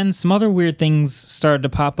 But then some other weird things started to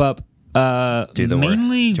pop up. Do the worst. Do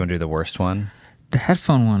mainly you want to do the worst one? the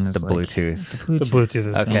headphone one is The Bluetooth. The Bluetooth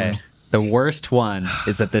is Okay. nice. The worst one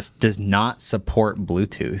is that this does not support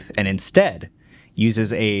Bluetooth and instead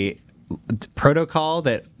uses a protocol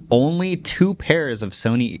that only 2 pairs of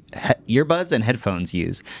Sony earbuds and headphones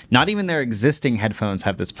use. Not even their existing headphones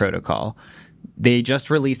have this protocol. They just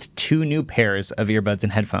released 2 new pairs of earbuds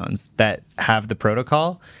and headphones that have the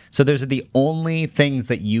protocol. So those are the only things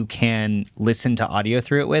that you can listen to audio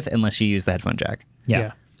through it with unless you use the headphone jack.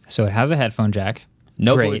 Yeah. So it has a headphone jack.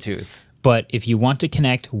 No Great. Bluetooth. But if you want to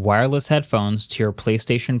connect wireless headphones to your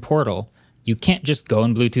PlayStation Portal, you can't just go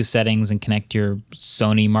in Bluetooth settings and connect your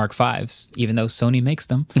Sony Mark Vs, even though Sony makes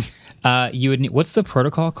them. You would need, what's the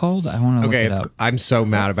protocol called? I want to look it up. I'm so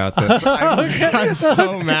mad about this. I'm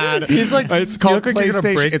so mad. He's like, it's called you look like you're gonna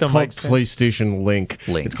PlayStation. break It's the called mic stand. PlayStation Link.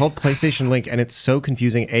 It's called PlayStation Link, and it's so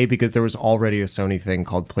confusing. A, because there was already a Sony thing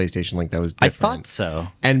called PlayStation Link that was I different. thought so.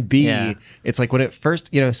 And B, Yeah. it's like when it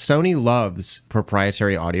first, Sony loves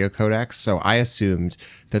proprietary audio codecs, so I assumed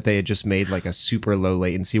that they had just made like a super low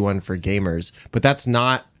latency one for gamers, but that's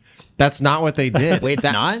not what they did. Wait, it's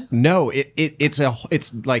not? No,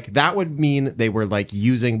 it's like that would mean they were like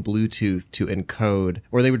using Bluetooth to encode,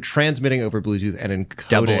 or they were transmitting over Bluetooth and encoding,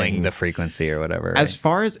 Doubling the frequency or whatever. As right?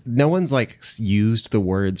 far as no one's like used the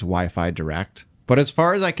words Wi-Fi Direct, but as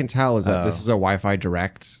far as I can tell, is that this is a Wi-Fi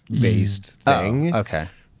Direct based thing. Okay.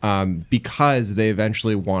 Because they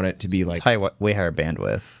eventually want it to be like Way higher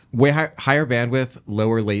bandwidth. way higher bandwidth,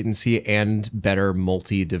 lower latency, and better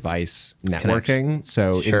multi-device networking.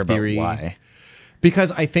 So Sure, in theory, but why?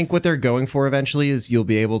 because I think what they're going for eventually is you'll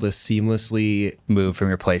be able to seamlessly Move from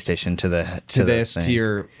your PlayStation to this thing. to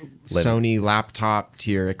your Sony laptop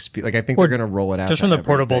to your like I think they're going to roll it out Just to from the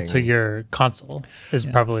portable to everything. your console is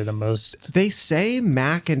probably the most. They say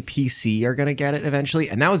Mac and PC are going to get it eventually,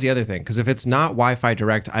 and that was the other thing, because if it's not Wi-Fi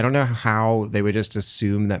Direct, I don't know how they would just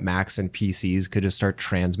assume that Macs and PCs could just start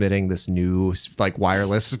transmitting this new like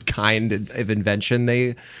wireless kind of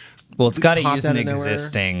invention. Well, it's got to popped use out an of nowhere.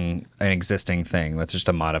 existing thing with just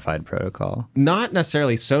a modified protocol. Not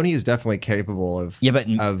necessarily. Sony is definitely capable of. Yeah, but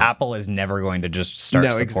of, Apple is never going to just start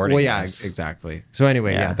supporting well, yeah, this. exactly. So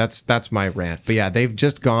anyway, Yeah. that's my rant. But yeah, they've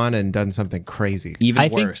just gone and done something crazy. Even I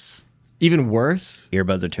think- worse. Even worse.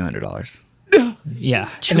 Earbuds are $200. Yeah.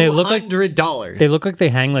 And they look like $200. they look like they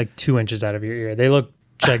hang like 2 inches out of your ear. They look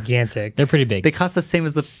gigantic. They're pretty big. They cost the same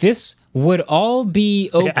as the. This would all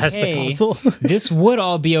be okay. As the console. This would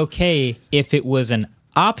all be okay if it was an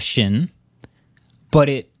option, but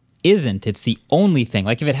it isn't. It's the only thing.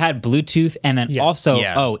 Like if it had Bluetooth and then Yes. also,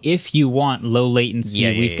 Yeah. if you want low latency,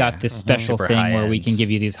 we've got this special Super thing where we high-end. can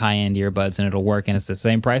give you these high-end earbuds and it'll work and it's the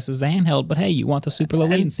same price as the handheld, but hey, you want the super low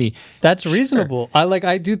latency. That's reasonable.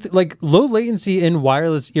 I do like low latency in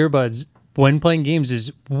wireless earbuds when playing games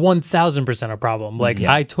is 1000% a problem. Like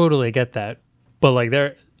I totally get that. But like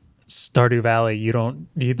they're Stardew Valley, you don't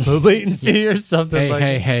need low latency or something.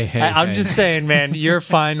 Hey, I'm hey. just saying, man, you're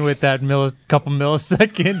fine with that couple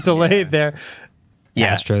millisecond delay there.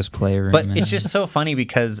 Yeah. Astro's Playroom. But and- it's just so funny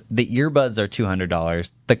because the earbuds are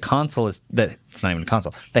 $200. The console is it's not even a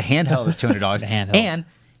console. The handheld is $200. The handheld. And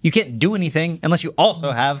you can't do anything unless you also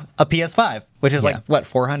have a PS5, which is Yeah. like what,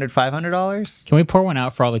 $400, $500? Can we pour one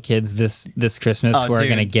out for all the kids this Christmas Oh, who are dude.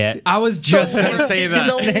 going to get... I was just going to say that.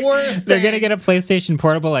 The worst. They're going to get a PlayStation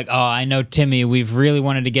Portable. Like, oh, I know, Timmy, we've really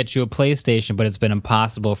wanted to get you a PlayStation, but it's been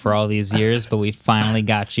impossible for all these years, but we finally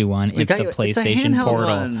got you one. It's got the you- it's a PlayStation handheld Portal.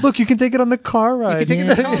 one. Look, you can take it on the car ride.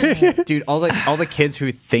 Dude, all the kids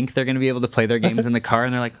who think they're going to be able to play their games in the car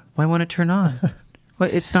and they're like, why won't it turn on?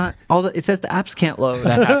 But it's not it says the apps can't load.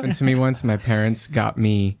 That happened to me once. My parents got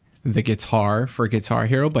me the guitar for Guitar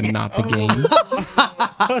Hero, but not the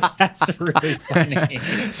game. That's really funny.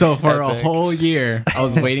 So for a whole year, I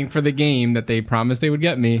was waiting for the game that they promised they would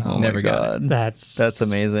get me. Never got it. That's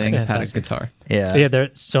amazing. I just had a Fantastic. guitar. Yeah. Yeah, there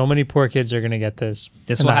so many poor kids are gonna get this.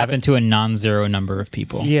 This And will I happen to a non-zero number of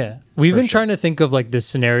people. Yeah. We've been trying to think of like the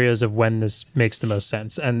scenarios of when this makes the most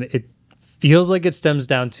sense. And it feels like it stems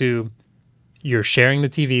down to you're sharing the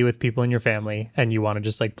TV with people in your family and you want to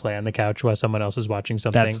just like play on the couch while someone else is watching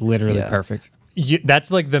something. That's literally perfect.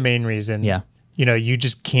 That's like the main reason. Yeah. You know, you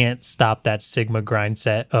just can't stop that Sigma grind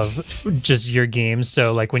set of just your games.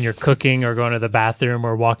 So like when you're cooking or going to the bathroom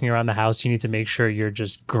or walking around the house, you need to make sure you're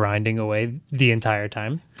just grinding away the entire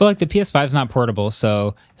time. But like the PS5 is not portable,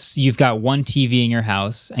 so you've got one TV in your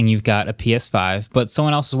house and you've got a PS5, but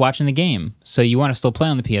someone else is watching the game. So you want to still play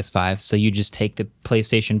on the PS5, so you just take the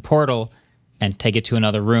PlayStation Portal and take it to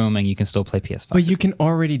another room and you can still play PS5. But you can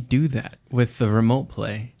already do that with the remote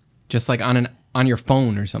play, just like on your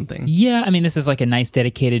phone or something. Yeah, I mean, this is like a nice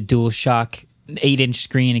dedicated DualShock 8-inch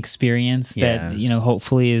screen experience Yeah. that, you know,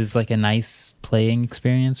 hopefully is like a nice playing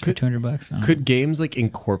experience for $200. Could games like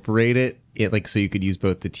incorporate it like so you could use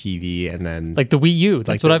both the TV and then Like the Wii U. That's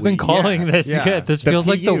Like what the I've been Wii- calling yeah, this. yeah. Yeah, this The feels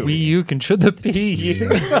like the PU. Wii U control the PU.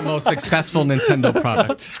 The most successful Nintendo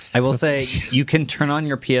product. I will say you can turn on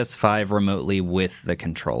your PS5 remotely with the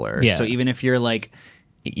controller. Yeah. So even if you're like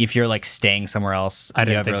staying somewhere else, I and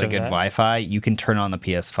you didn't have think really of good that. Wi-Fi, you can turn on the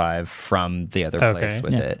PS5 from the other Okay. place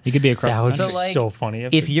with Yeah, it. you could be across That the would country. be So, like, so funny.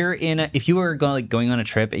 If you're going on a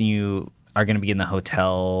trip and you are going to be in the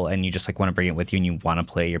hotel and you just like want to bring it with you and you want to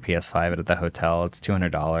play your PS5 at the hotel, it's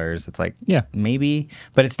 $200. It's like, Yeah. maybe,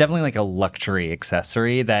 but it's definitely like a luxury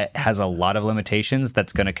accessory that has a lot of limitations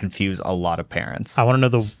that's going to confuse a lot of parents. I want to know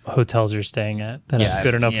the hotels you're staying at that have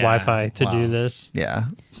good enough Wi-Fi to do this. Yeah.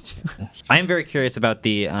 I am very curious about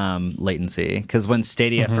the latency, because when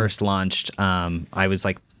Stadia first launched, I was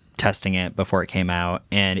like testing it before it came out,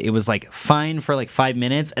 and it was like fine for like 5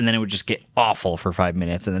 minutes, and then it would just get awful for 5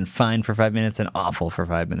 minutes, and then fine for 5 minutes and awful for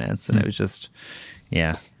 5 minutes, and it was just,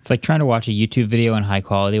 yeah. It's like trying to watch a YouTube video in high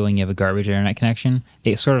quality when you have a garbage internet connection.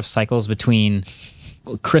 It sort of cycles between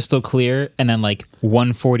crystal clear and then like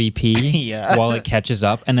 140p while it catches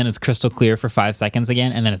up, and then it's crystal clear for 5 seconds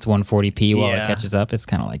again, and then it's 140p while it catches up. It's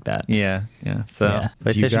kind of like that. Yeah. So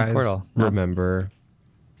Do you PlayStation guys Portal. remember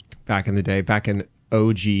back in the day, back in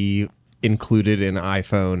OG included in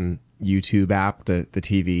iPhone YouTube app, the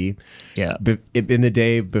TV? Yeah. In the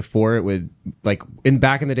day before, it would, like,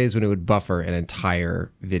 back in the days when it would buffer an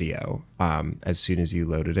entire video as soon as you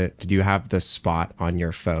loaded it. Did you have the spot on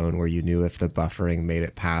your phone where you knew if the buffering made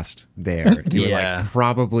it past there? You were like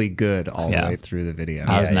probably good all the way through the video.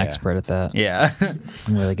 I was an expert at that. Yeah.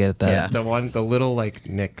 I'm really good at that. Yeah. The little like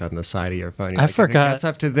nick on the side of your phone. I forgot. That's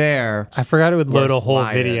up to there. I forgot it would load a whole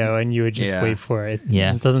slide video and you would just wait for it.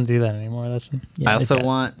 Yeah. It doesn't do that anymore. I also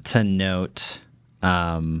want to note,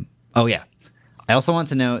 I also want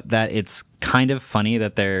to note that it's kind of funny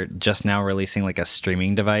that they're just now releasing like a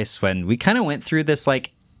streaming device when we kind of went through this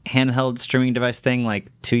like handheld streaming device thing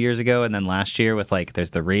like 2 years ago, and then last year with like there's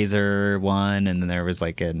the Razer one, and then there was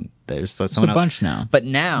like there's someone a else. bunch now. But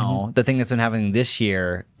now the thing that's been happening this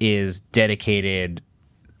year is dedicated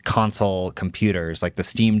console computers, like the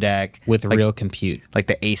Steam Deck with like, real compute, like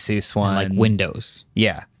the Asus one, and like Windows.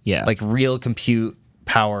 Yeah, like real compute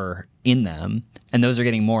power in them, and those are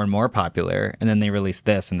getting more and more popular. And then they release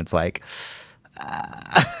this, and it's like,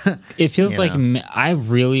 it feels like I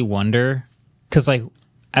really wonder, because like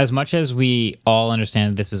as much as we all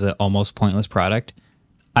understand this is an almost pointless product,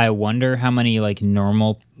 I wonder how many like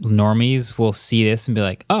normies will see this and be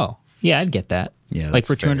like, oh yeah, I'd get that. Yeah, like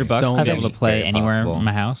for $200 to be able to play anywhere possible. in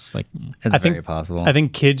my house. Like, it's very possible. I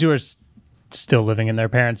think kids who are still living in their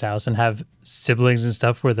parents' house and have siblings and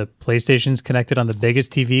stuff where the PlayStation's connected on the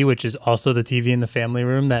biggest TV, which is also the TV in the family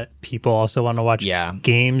room that people also want to watch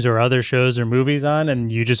games or other shows or movies on,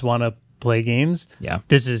 and you just want to play games. Yeah.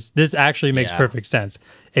 This actually makes perfect sense.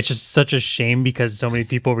 It's just such a shame because so many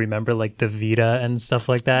people remember like the Vita and stuff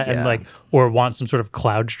like that, and like, or want some sort of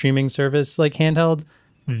cloud streaming service like handheld.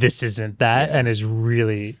 This isn't that, and is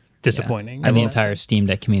really disappointing. And the entire Steam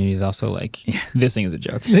Deck community is also like, this thing is a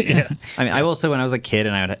joke. I mean, I will say when I was a kid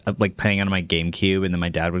and I would like playing on my GameCube, and then my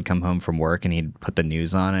dad would come home from work and he'd put the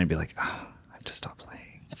news on, and I'd be like, oh, I have to stop playing.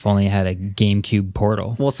 If only I had a GameCube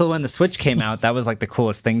portal. Well, so when the Switch came out, that was like the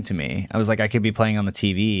coolest thing to me. I was like, I could be playing on the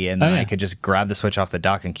TV, and then I could just grab the Switch off the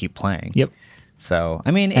dock and keep playing. Yep. So,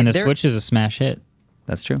 I mean, and the Switch is a smash hit.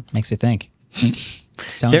 That's true. Makes you think.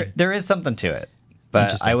 There is something to it,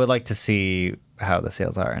 but I would like to see how the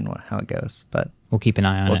sales are and how it goes. But we'll keep an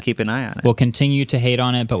eye on it. We'll keep an eye on it. We'll continue to hate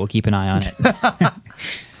on it, but we'll keep an eye on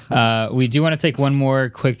it. We do want to take one more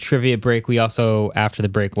quick trivia break. We also, after the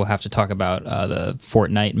break, we'll have to talk about the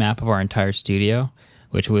Fortnite map of our entire studio,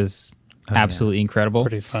 which was absolutely incredible.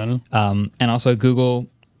 Pretty fun. And also Google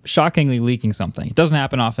shockingly leaking something. It doesn't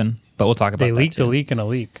happen often, but we'll talk about that. They leaked too. a leak and a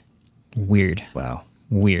leak. Weird. Wow.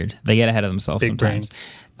 Weird. They get ahead of themselves Big sometimes.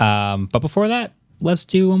 But before that, let's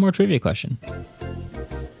do one more trivia question.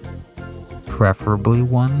 Preferably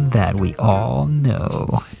one that we all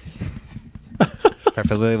know.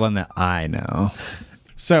 Preferably one that I know.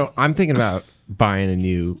 So I'm thinking about buying a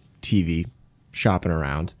new TV, shopping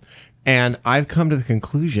around, and I've come to the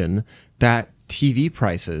conclusion that TV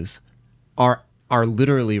prices are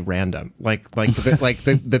literally random.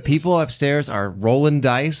 The people upstairs are rolling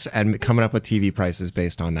dice and coming up with TV prices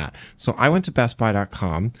based on that. So I went to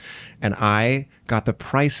bestbuy.com and I got the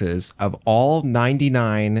prices of all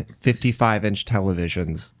 99 55-inch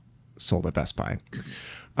televisions sold at Best Buy.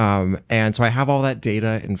 And so I have all that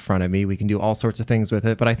data in front of me. We can do all sorts of things with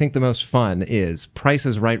it. But I think the most fun is Price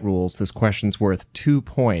is Right rules. This question's worth 2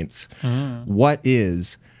 points. What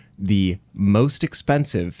is the most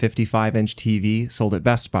expensive 55-inch TV sold at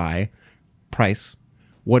Best Buy? Price.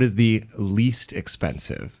 What is the least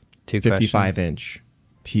expensive 55-inch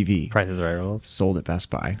TV? Price is Right rules. Sold at Best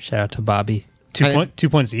Buy. Shout out to Bobby. 2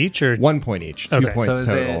 points each, or 1 point each. Okay. 2 points So is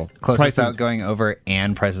total. it closest Prices without going over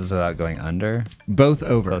and prices without going under? both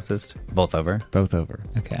over. Closest? Both over? Both over.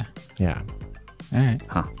 Okay. Yeah. All right.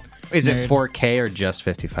 Huh. Is it nerd. 4K or just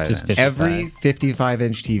 55 Just inch? 55. Every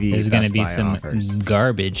 55-inch TV. There's going to Best be Buy some offers.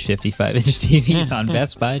 garbage 55-inch TVs on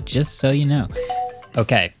Best Buy, just so you know.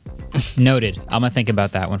 Okay, noted. I'm going to think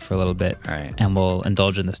about that one for a little bit. All right. And we'll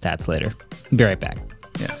indulge in the stats later. Be right back.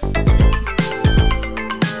 Yeah.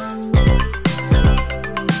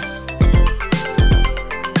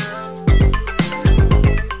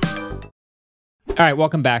 All right,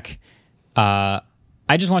 welcome back.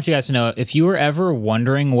 I just want you guys to know, if you were ever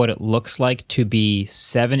wondering what it looks like to be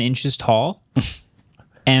 7 inches tall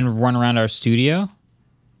and run around our studio,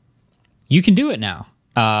 you can do it now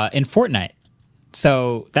in Fortnite.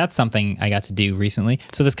 So that's something I got to do recently.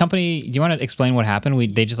 So this company, do you want to explain what happened?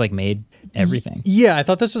 They just like made everything. Yeah, I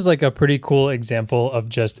thought this was like a pretty cool example of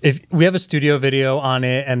just, if we have a studio video on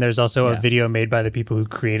it, and there's also a video made by the people who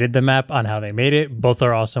created the map on how they made it. Both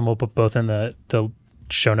are awesome. We'll put both in the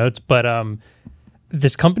show notes. But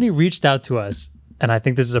this company reached out to us, and I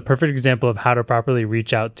think this is a perfect example of how to properly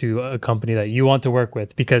reach out to a company that you want to work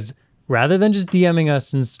with, because rather than just DMing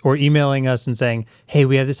us or emailing us and saying, hey,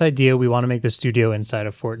 we have this idea, we want to make the studio inside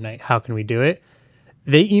of Fortnite, how can we do it?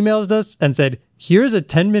 They emailed us and said, here's a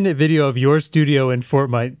 10-minute video of your studio in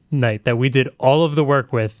Fortnite that we did all of the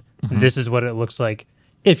work with. This is what it looks like.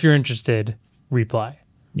 If you're interested, reply.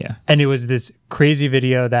 Yeah. And it was this crazy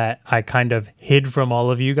video that I kind of hid from all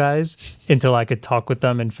of you guys until I could talk with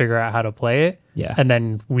them and figure out how to play it. Yeah. And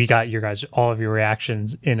then we got all of your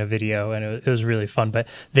reactions in a video, and it was really fun. But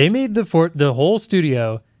they made the whole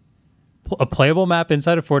studio a playable map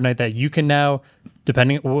inside of Fortnite that you can now,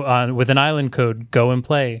 depending on with an island code, go and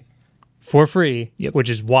play for free, which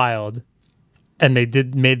is wild. And they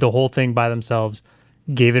made the whole thing by themselves,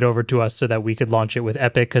 gave it over to us so that we could launch it with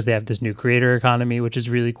Epic, because they have this new creator economy, which is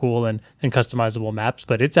really cool, and customizable maps.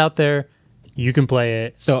 But it's out there. You can play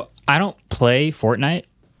it. So I don't play Fortnite.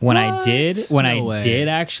 When I did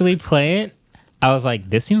actually play it, I was like,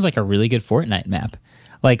 this seems like a really good Fortnite map.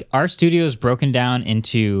 Like, our studio is broken down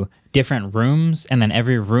into different rooms, and then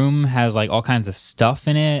every room has like all kinds of stuff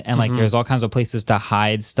in it, and like there's all kinds of places to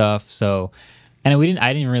hide stuff. So, and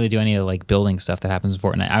I didn't really do any of the like building stuff that happens in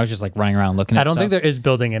Fortnite. I was just like running around looking at I don't stuff. think there is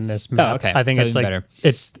building in this map. Oh, okay. I think So it's even like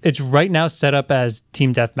better. it's right now set up as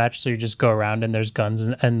team deathmatch, so you just go around and there's guns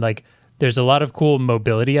and like there's a lot of cool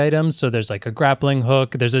mobility items. So there's like a grappling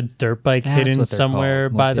hook. There's a dirt bike That's hidden what they're somewhere,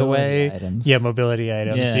 called. by the Mobility way. items. Yeah, mobility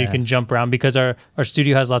items. So you Yeah. can jump around, because our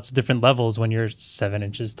studio has lots of different levels when you're 7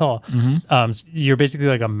 inches tall. So you're basically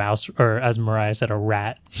like a mouse, or as Mariah said, a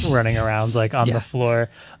rat running around like on the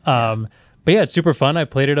floor. But yeah, it's super fun. I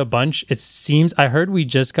played it a bunch. I heard we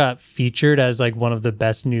just got featured as like one of the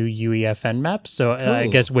best new UEFN maps. So I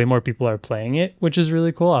guess way more people are playing it, which is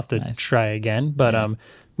really cool. I'll have to try again. But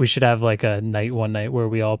we should have like a one night where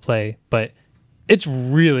we all play. But it's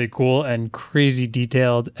really cool and crazy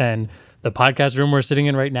detailed. And the podcast room we're sitting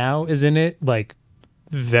in right now is in it, like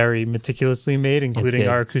very meticulously made, including good.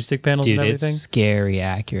 our acoustic panels Dude, and everything. it's scary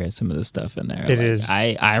accurate, some of the stuff in there. It Like, is.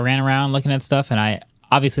 I ran around looking at stuff, and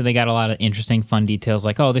obviously they got a lot of interesting, fun details,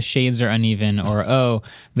 like, oh, the shades are uneven, or oh,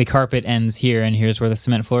 the carpet ends here and here's where the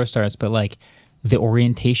cement floor starts. But like the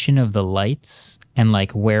orientation of the lights and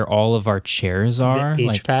like where all of our chairs are, The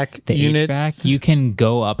like HVAC the units. HVAC, you can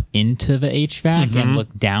go up into the HVAC and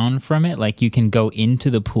look down from it. Like you can go into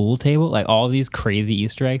the pool table, like all these crazy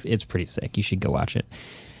Easter eggs. It's pretty sick. You should go watch it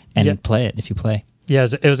and play it if you play. Yeah,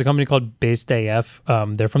 it was a company called Based AF.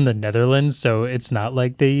 They're from the Netherlands, so it's not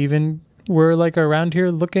like they even were like around here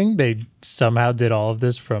looking. They somehow did all of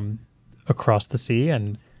this from across the sea,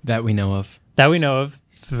 and That we know of.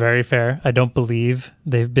 very fair. I don't believe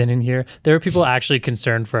they've been in here. There were people actually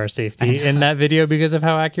concerned for our safety in that video because of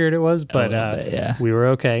how accurate it was, but little bit, we were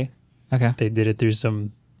okay. Okay. They did it through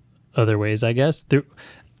some other ways, I guess.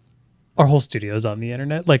 Our whole studio's on the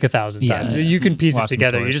internet like 1,000 times. Yeah. You can piece Watch it some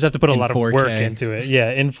together. tours. You just have to put a In lot of 4K. work into it.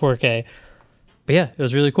 Yeah, in 4K. But yeah, it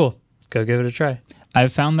was really cool. Go give it a try.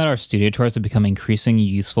 I've found that our studio tours have become increasingly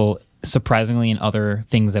useful, surprisingly, in other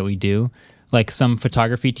things that we do. Like some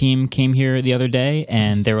photography team came here the other day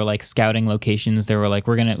and they were like scouting locations. They were like,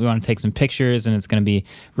 we want to take some pictures and it's going to be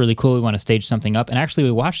really cool. We want to stage something up. And actually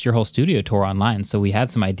we watched your whole studio tour online. So we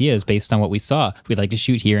had some ideas based on what we saw. We'd like to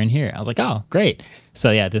shoot here and here. I was like, oh, great.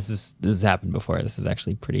 So yeah, this has happened before. This is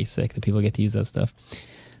actually pretty sick that people get to use that stuff.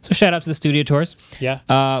 So shout out to the studio tours. Yeah.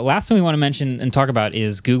 Last thing we want to mention and talk about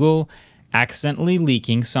is Google accidentally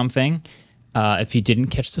leaking something. If you didn't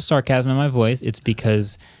catch the sarcasm in my voice, it's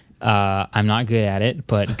because I'm not good at it,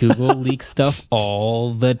 but Google leaks stuff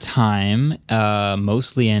all the time,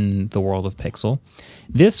 mostly in the world of Pixel.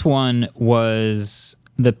 This one was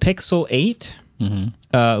the Pixel 8.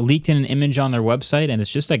 leaked in an image on their website, and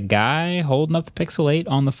it's just a guy holding up the Pixel 8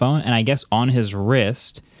 on the phone, and I guess on his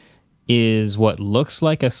wrist is what looks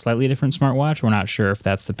like a slightly different smartwatch. We're not sure if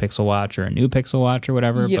that's the Pixel Watch or a new Pixel Watch or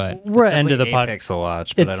whatever, but we're at end of the Definitely a pod. Pixel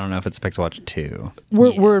Watch, but I It's- don't know if it's a Pixel Watch 2.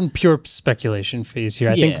 We're in pure speculation phase here.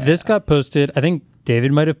 I think Yeah. this got posted. I think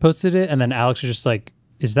David might have posted it, and then Alex was just like,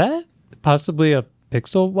 "Is that possibly a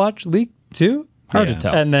Pixel Watch leak too?" hard to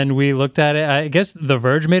tell. And then we looked at it. I guess The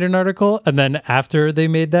Verge made an article, and then after they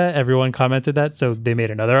made that, everyone commented that, so they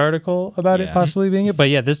made another article about it Yeah. possibly being it. But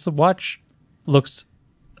yeah, this watch looks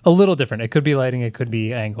a little different. It could be lighting, it could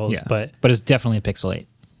be angles, yeah. but But it's definitely a Pixel 8.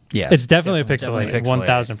 Yeah, it's definitely a Pixel definitely 8, Pixel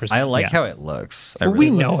 1000%. I like Yeah. how it looks. But we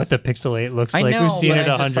know what the Pixel 8 looks like. We've seen it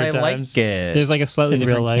 100 times. Like it. There's like a slightly In real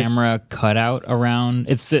different life. camera cutout around.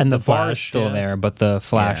 It's And the the bar is flash, still yeah. there, but the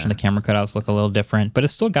flash Yeah. and the camera cutouts look a little different. But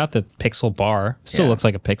it's still got the Pixel bar. Still Yeah. looks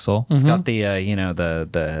like a Pixel. It's got the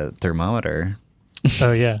the thermometer.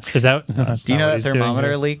 Oh yeah, is that? No, that's Do you not know what that he's doing thermometer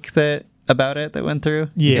here. leak that went through?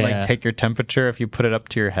 You can Yeah. like take your temperature if you put it up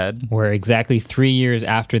to your head. Where exactly 3 years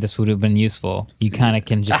after this would have been useful, you kind of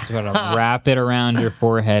can just sort of wrap it around your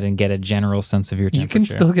forehead and get a general sense of your temperature. You can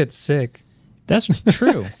still get sick. That's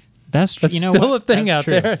true. That's That's you know still what? a thing That's out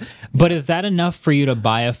true. there. But is that enough for you to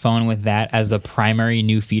buy a phone with that as the primary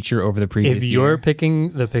new feature over the previous If you're year?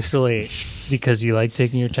 picking the Pixel 8 because you like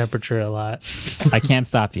taking your temperature a lot, I can't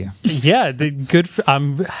stop you. yeah,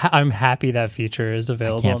 I'm happy that feature is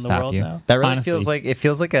available can't in the stop world you. now. That really Honestly.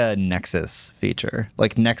 feels like a Nexus feature.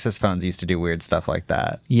 Like Nexus phones used to do weird stuff like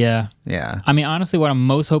that. Yeah. Yeah. I mean, honestly, what I'm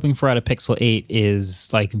most hoping for out of Pixel 8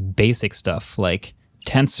 is like basic stuff, like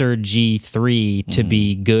Tensor G3 to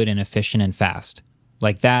be good and efficient and fast.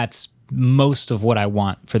 Like that's most of what I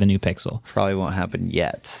want for the new Pixel. Probably won't happen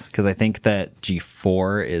yet because I think that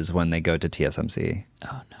G4 is when they go to TSMC.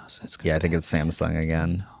 Oh no, so it's good. Yeah, I think it's Samsung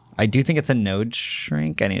again. I do think it's a node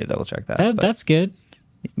shrink. I need to double check that. but That's good.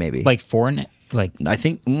 maybe. Like like I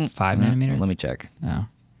think 5 nanometer? Let me check. oh.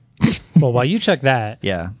 Well, while you check that,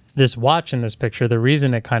 Yeah. this watch in this picture, the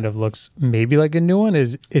reason it kind of looks maybe like a new one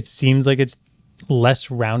is it seems like it's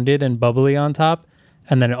less rounded and bubbly on top,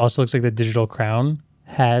 and then it also looks like the digital crown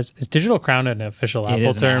is digital crown an official It Apple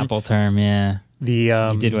is term? an Apple term, yeah. The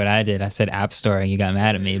You did what I did. I said App Store and you got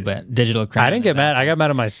mad at me, but digital crown. I didn't get mad. I got mad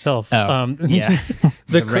at myself. Oh, yeah.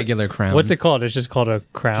 The regular crown. What's it called? It's just called a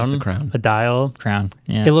crown. Just a crown. A dial. Crown.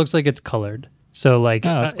 Yeah. It looks like it's colored. So like,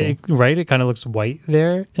 Oh, that's cool. right? It kind of looks white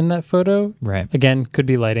there in that photo. Right. Again, could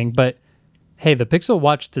be lighting, but hey, the Pixel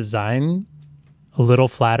Watch design, a little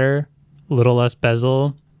flatter, a little less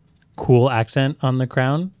bezel, cool accent on the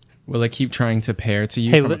crown. Will it keep trying to pair to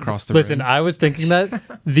you Hey, from across the listen, room? I was thinking that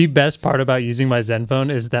the best part about using my Zenfone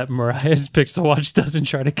is that Mariah's Pixel Watch doesn't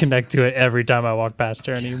try to connect to it every time I walk past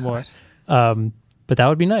her anymore. But that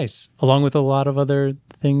would be nice, along with a lot of other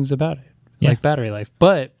things about it, like battery life.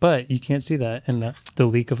 But you can't see that in the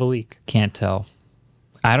leak of a leak. Can't tell.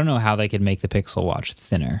 I don't know how they could make the Pixel Watch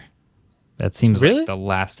thinner. That seems Really? like the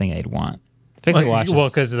last thing I'd want. Pixel Watch Well,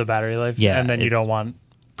 is because of the battery life. Yeah, And then you it's- don't want,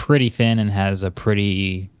 pretty thin and has a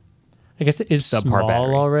pretty I guess it is subpar small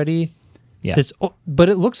battery. already. yeah. But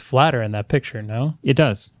it looks flatter in that picture, no? It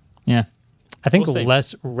does. Yeah. I think We'll see.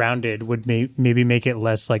 less rounded would maybe make it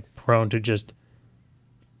less like prone to just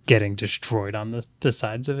getting destroyed on the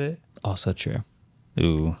sides of it. Also true.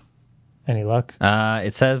 Ooh. Any luck?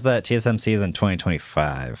 It says that TSMC is in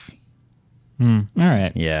 2025. All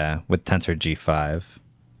right. Yeah, with Tensor G5.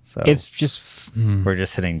 So It's just we're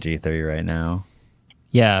just hitting G3 right now.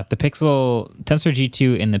 yeah. The Pixel Tensor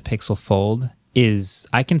G2 in the Pixel Fold is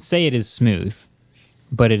I can say it is smooth,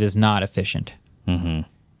 but it is not efficient. Mm-hmm.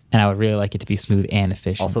 And I would really like it to be smooth and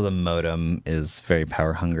efficient. Also, the modem is very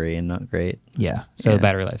power hungry and not great. yeah. So Yeah. the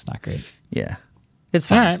battery life's not great. Yeah, it's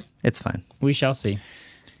fine. All right. It's fine. We shall see.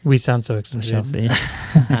 We sound so We excited. shall see.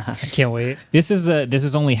 I can't wait. This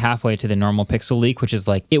is only halfway to the normal Pixel leak, which is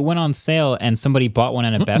like it went on sale and somebody bought one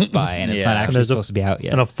at a Best Buy and it's Yeah. not And actually there's supposed to be out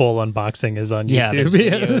yet. And a full unboxing is on Yeah, YouTube.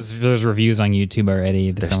 there's, there's reviews on YouTube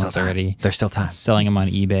already. Someone's already There's still time. selling them on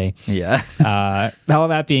eBay. Yeah. All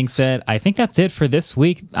that being said, I think that's it for this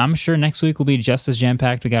week. I'm sure next week will be just as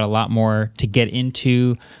jam-packed. We got a lot more to get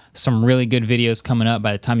into. Some really good videos coming up.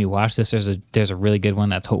 By the time you watch this, there's a really good one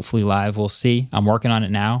that's hopefully live. We'll see. I'm working on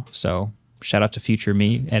it now, so shout out to future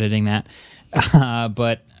me editing that.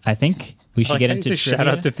 But I think we should Like get how you into say shout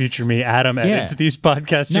out to future me. Adam edits these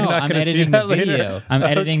podcasts. No, You're not I'm going to see editing that the later. video. I'm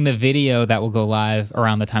editing the video that will go live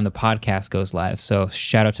around the time the podcast goes live. So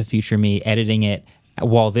shout out to future me editing it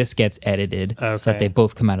while this gets edited, so that Okay. they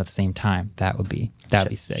both come out at the same time. That would be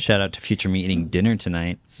sick. Shout out to future me eating dinner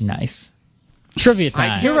tonight. Nice. Trivia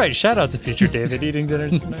time. You're right. Shout out to future David eating dinner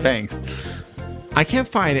tonight. Thanks. I can't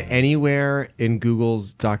find anywhere in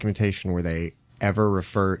Google's documentation where they ever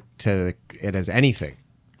refer to it as anything.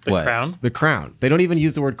 The What? crown? The crown. They don't even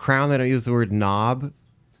use the word crown. They don't use the word knob.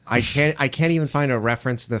 I can't even find a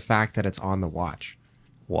reference to the fact that it's on the watch.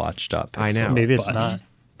 Watch.pixel. I know. Maybe it's Button. not.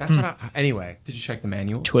 That's what anyway. Did you check the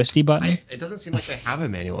manual? Twisty button. It doesn't seem like they have a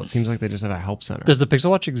manual. It seems like they just have a help center. Does the Pixel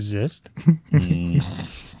Watch exist?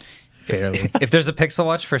 Barely. If there's a Pixel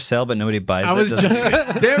Watch for sale but nobody buys I it, was doesn't-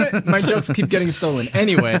 just damn it, my jokes keep getting stolen.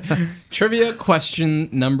 Anyway, trivia question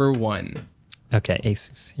number 1. Okay,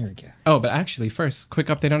 Asus. Here we go. Oh, but actually, first, quick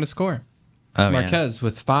update on the score. Oh, man. Marques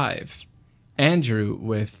with 5. Andrew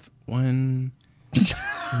with 1.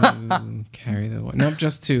 Carry the 1. Nope,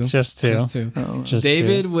 just 2. Just 2. Just 2. Just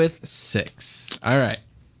David with 6. All right.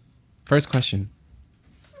 First question.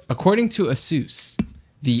 According to Asus,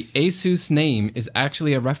 the Asus name is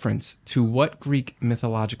actually a reference to what Greek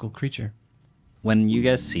mythological creature? When you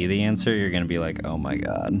guys see the answer, you're going to be like, oh my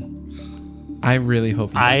God. I really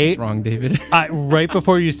hope you got this wrong, David. Right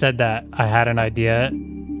before you said that, I had an idea,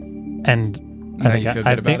 and Now you feel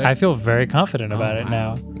good about it? I feel very confident about it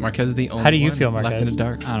now. Marques is the only How do you one feel, left in Marques? the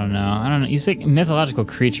dark. I don't know. You say mythological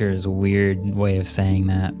creature is a weird way of saying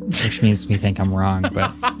that, which makes me think I'm wrong.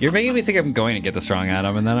 But You're making me think I'm going to get this wrong,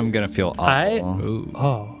 Adam, and then I'm going to feel awful. Ooh.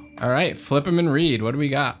 Oh, All right, flip him and read. What do we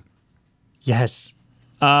got? yes.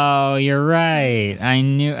 oh, you're right. I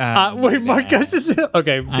knew. Wait, Marcus is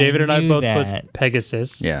okay. David and I knew both that. put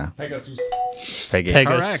Pegasus. Yeah. Pegasus.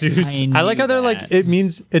 Pegasus. I I like how they're knew like that. it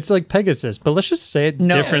means it's like Pegasus, but let's just say it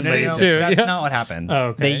differently too. That's Yeah. not what happened. Oh,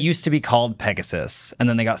 okay. They used to be called Pegasus, and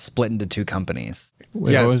then they got split into 2 companies.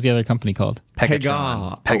 Wait, Yeah, what was the other company called?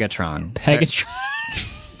 Pegatron. Pegatron. Pegatron.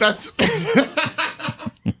 That's.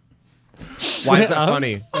 Why is that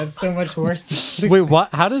funny? That's so much worse. Wait, what?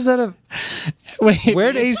 How does that have? Wait,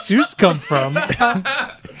 Where'd Asus come from?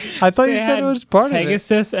 I thought you said it was part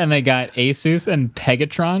Pegasus, and they got Asus and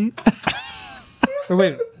Pegatron. of it.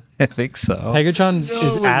 Wait, I think so. Pegatron No,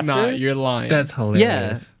 is it's after. not. You're lying. That's hilarious.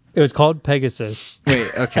 Yeah. It was called Pegasus,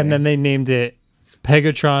 Wait, okay. and then they named it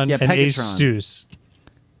Pegatron Yeah, and Pegatron. Asus.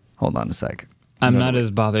 Hold on a sec. I'm not as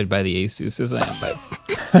bothered by the Asus as I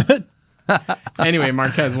am by. Anyway,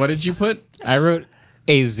 Marques, what did you put? I wrote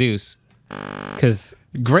Asus because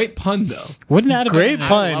Great pun, though. wouldn't that have Great been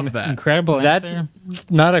pun. love that. incredible? That's answer?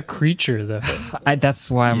 not a creature, though. That's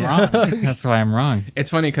why I'm wrong. That's why I'm wrong. It's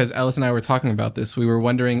funny because Ellis and I were talking about this. We were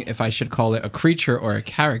wondering if I should call it a creature or a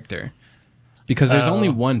character because there's only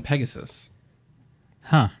one Pegasus.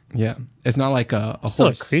 Huh? Yeah. It's not like a Still a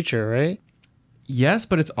horse. creature, right? Yes,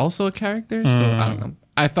 but it's also a character. So I don't know.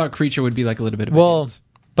 I thought creature would be like a little bit of a Well, hint.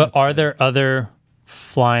 but are there other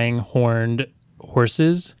flying horned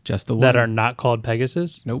horses Just the one. that are not called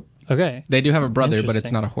Pegasus? Nope. Okay. They do have a brother, but it's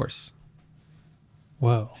Interesting. not a horse.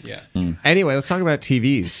 Whoa. Yeah. Anyway, let's talk about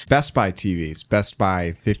TVs. Best Buy TVs. Best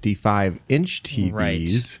Buy 55-inch TVs.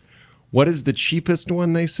 Right. What is the cheapest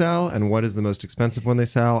one they sell, and what is the most expensive one they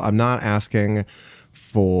sell? I'm not asking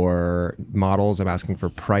for models. I'm asking for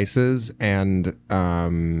prices. And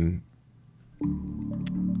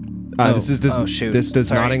shoot. this does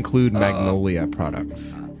not Sorry. include Magnolia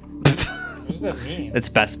products. What does that mean? It's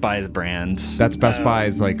Best Buy's brand. That's Best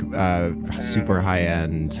Buy's like super high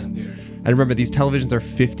end. And remember, these televisions are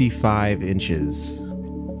 55 inches.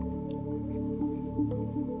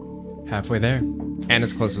 Halfway there. And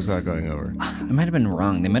as close without going over. I might have been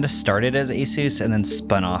wrong. They might have started as Asus and then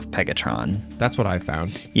spun off Pegatron. That's what I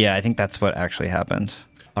found. Yeah, I think that's what actually happened.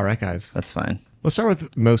 All right, guys. That's fine. Let's start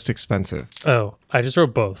with most expensive. Oh, I just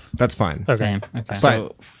wrote both. That's fine. Okay. Same. Okay.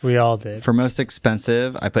 So We all did. for most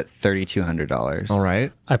expensive, I put $3,200. All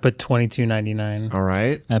right. I put $22.99. All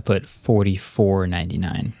right. I put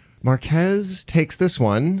 $44.99. Marquez takes this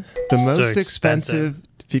one. The So most expensive. expensive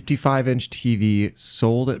 55-inch TV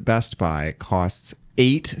sold at Best Buy costs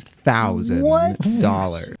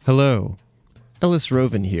 $8,000. Hello. Ellis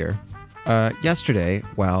Rovin here. Yesterday,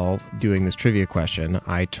 while doing this trivia question,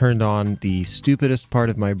 I turned on the stupidest part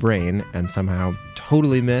of my brain and somehow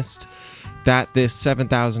totally missed that this $7,000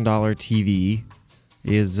 TV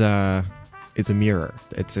is it's a mirror.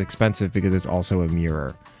 It's expensive because it's also a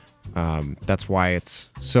mirror. That's why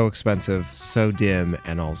it's so expensive, so dim,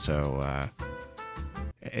 and also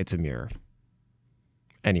it's a mirror.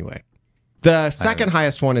 Anyway. The second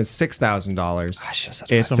highest one is $6,000. It's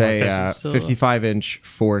So much a expensive still. 55-inch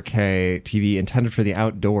 4K TV intended for the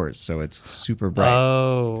outdoors, so it's super bright.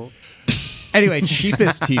 Oh. Anyway,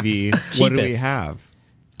 cheapest TV. What do we Cheapest. have?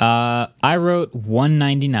 I wrote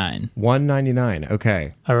 $199. $199.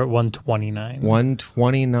 Okay. I wrote $129.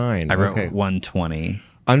 $129. I wrote okay. 120.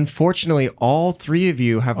 Unfortunately, all three of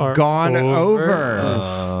you have Are gone over.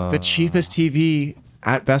 over. The cheapest TV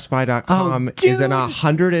at bestbuy.com Oh, is an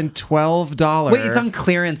dude. $112. Wait, it's on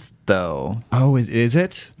clearance though. Oh, is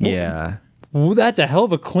it? Yeah. Ooh, that's a hell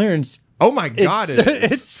of a clearance. Oh my God, it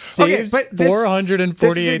is. It saves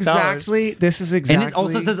 $448. This is exactly. And it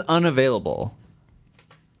also says unavailable.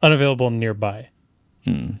 Unavailable nearby.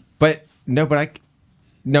 But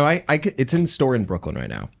it's in store in Brooklyn right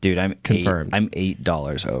now. Dude, I'm Confirmed. I'm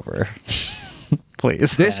 $8 over.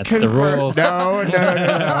 Please. This That's the confirm- rules. No.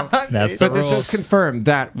 That's the But this rules. does confirm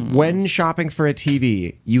that when shopping for a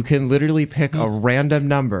TV, you can literally pick a random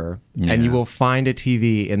number and you will find a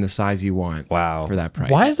TV in the size you want. Wow. For that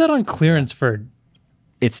price. Why is that on clearance for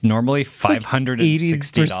It's normally it's like $560.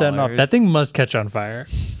 80% off? That thing must catch on fire.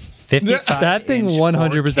 55 That thing inch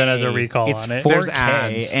 100% has a 4K. recall it's on it. 4K There's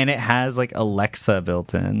ads. and it has like Alexa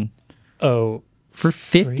built in. Oh, For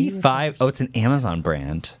 55, oh, it's an Amazon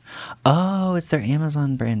brand. Oh, it's their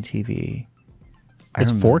Amazon brand TV.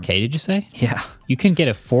 It's 4K, did you say? Yeah. You can get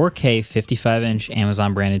a 4K 55-inch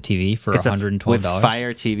Amazon branded TV for It's $112. with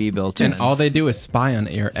Fire TV built in. And all they do is spy on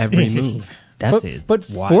your every move. That's but, it. But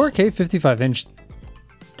Wow. 4K 55-inch,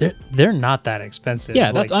 they're not that expensive.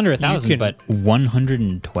 Yeah, that's Like, under you 1,000, can- but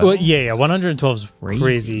 112. Well, yeah, 112 is Crazy.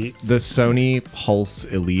 crazy. the Sony Pulse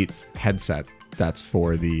Elite headset? That's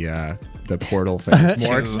for the Portal thing. It's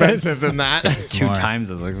more expensive than that. It's two more. times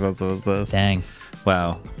as expensive as this. Dang.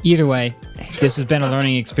 Wow. Either way, this has been a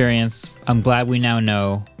learning experience. I'm glad we now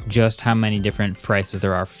know just how many different prices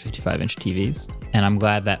there are for 55-inch TVs, and I'm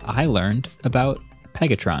glad that I learned about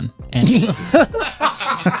Pegatron. And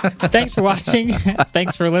thanks for watching.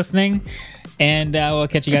 Thanks for listening, and we'll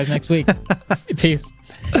catch you guys next week. Peace.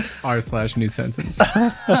 r/new sentence.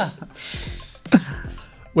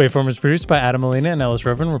 Waveform is produced by Adam Molina and Ellis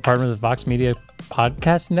Rovin. We're partnered with Vox Media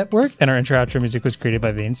Podcast Network, and our intro outro music was created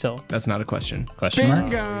by Vane Sill. That's not a question. Question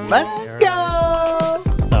mark? Let's go.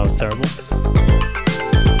 That was terrible.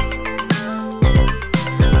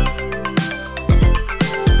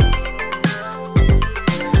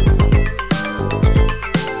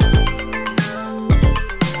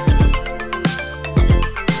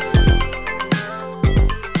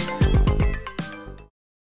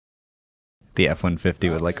 The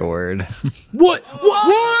F-150 would like a word. What?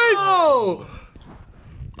 Whoa!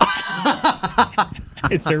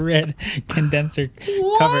 It's a red condenser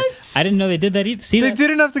cover. I didn't know they did that either. See They that?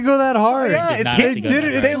 didn't have to go that hard. Did not have to go that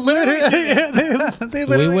hard. They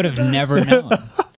literally. We would have never known.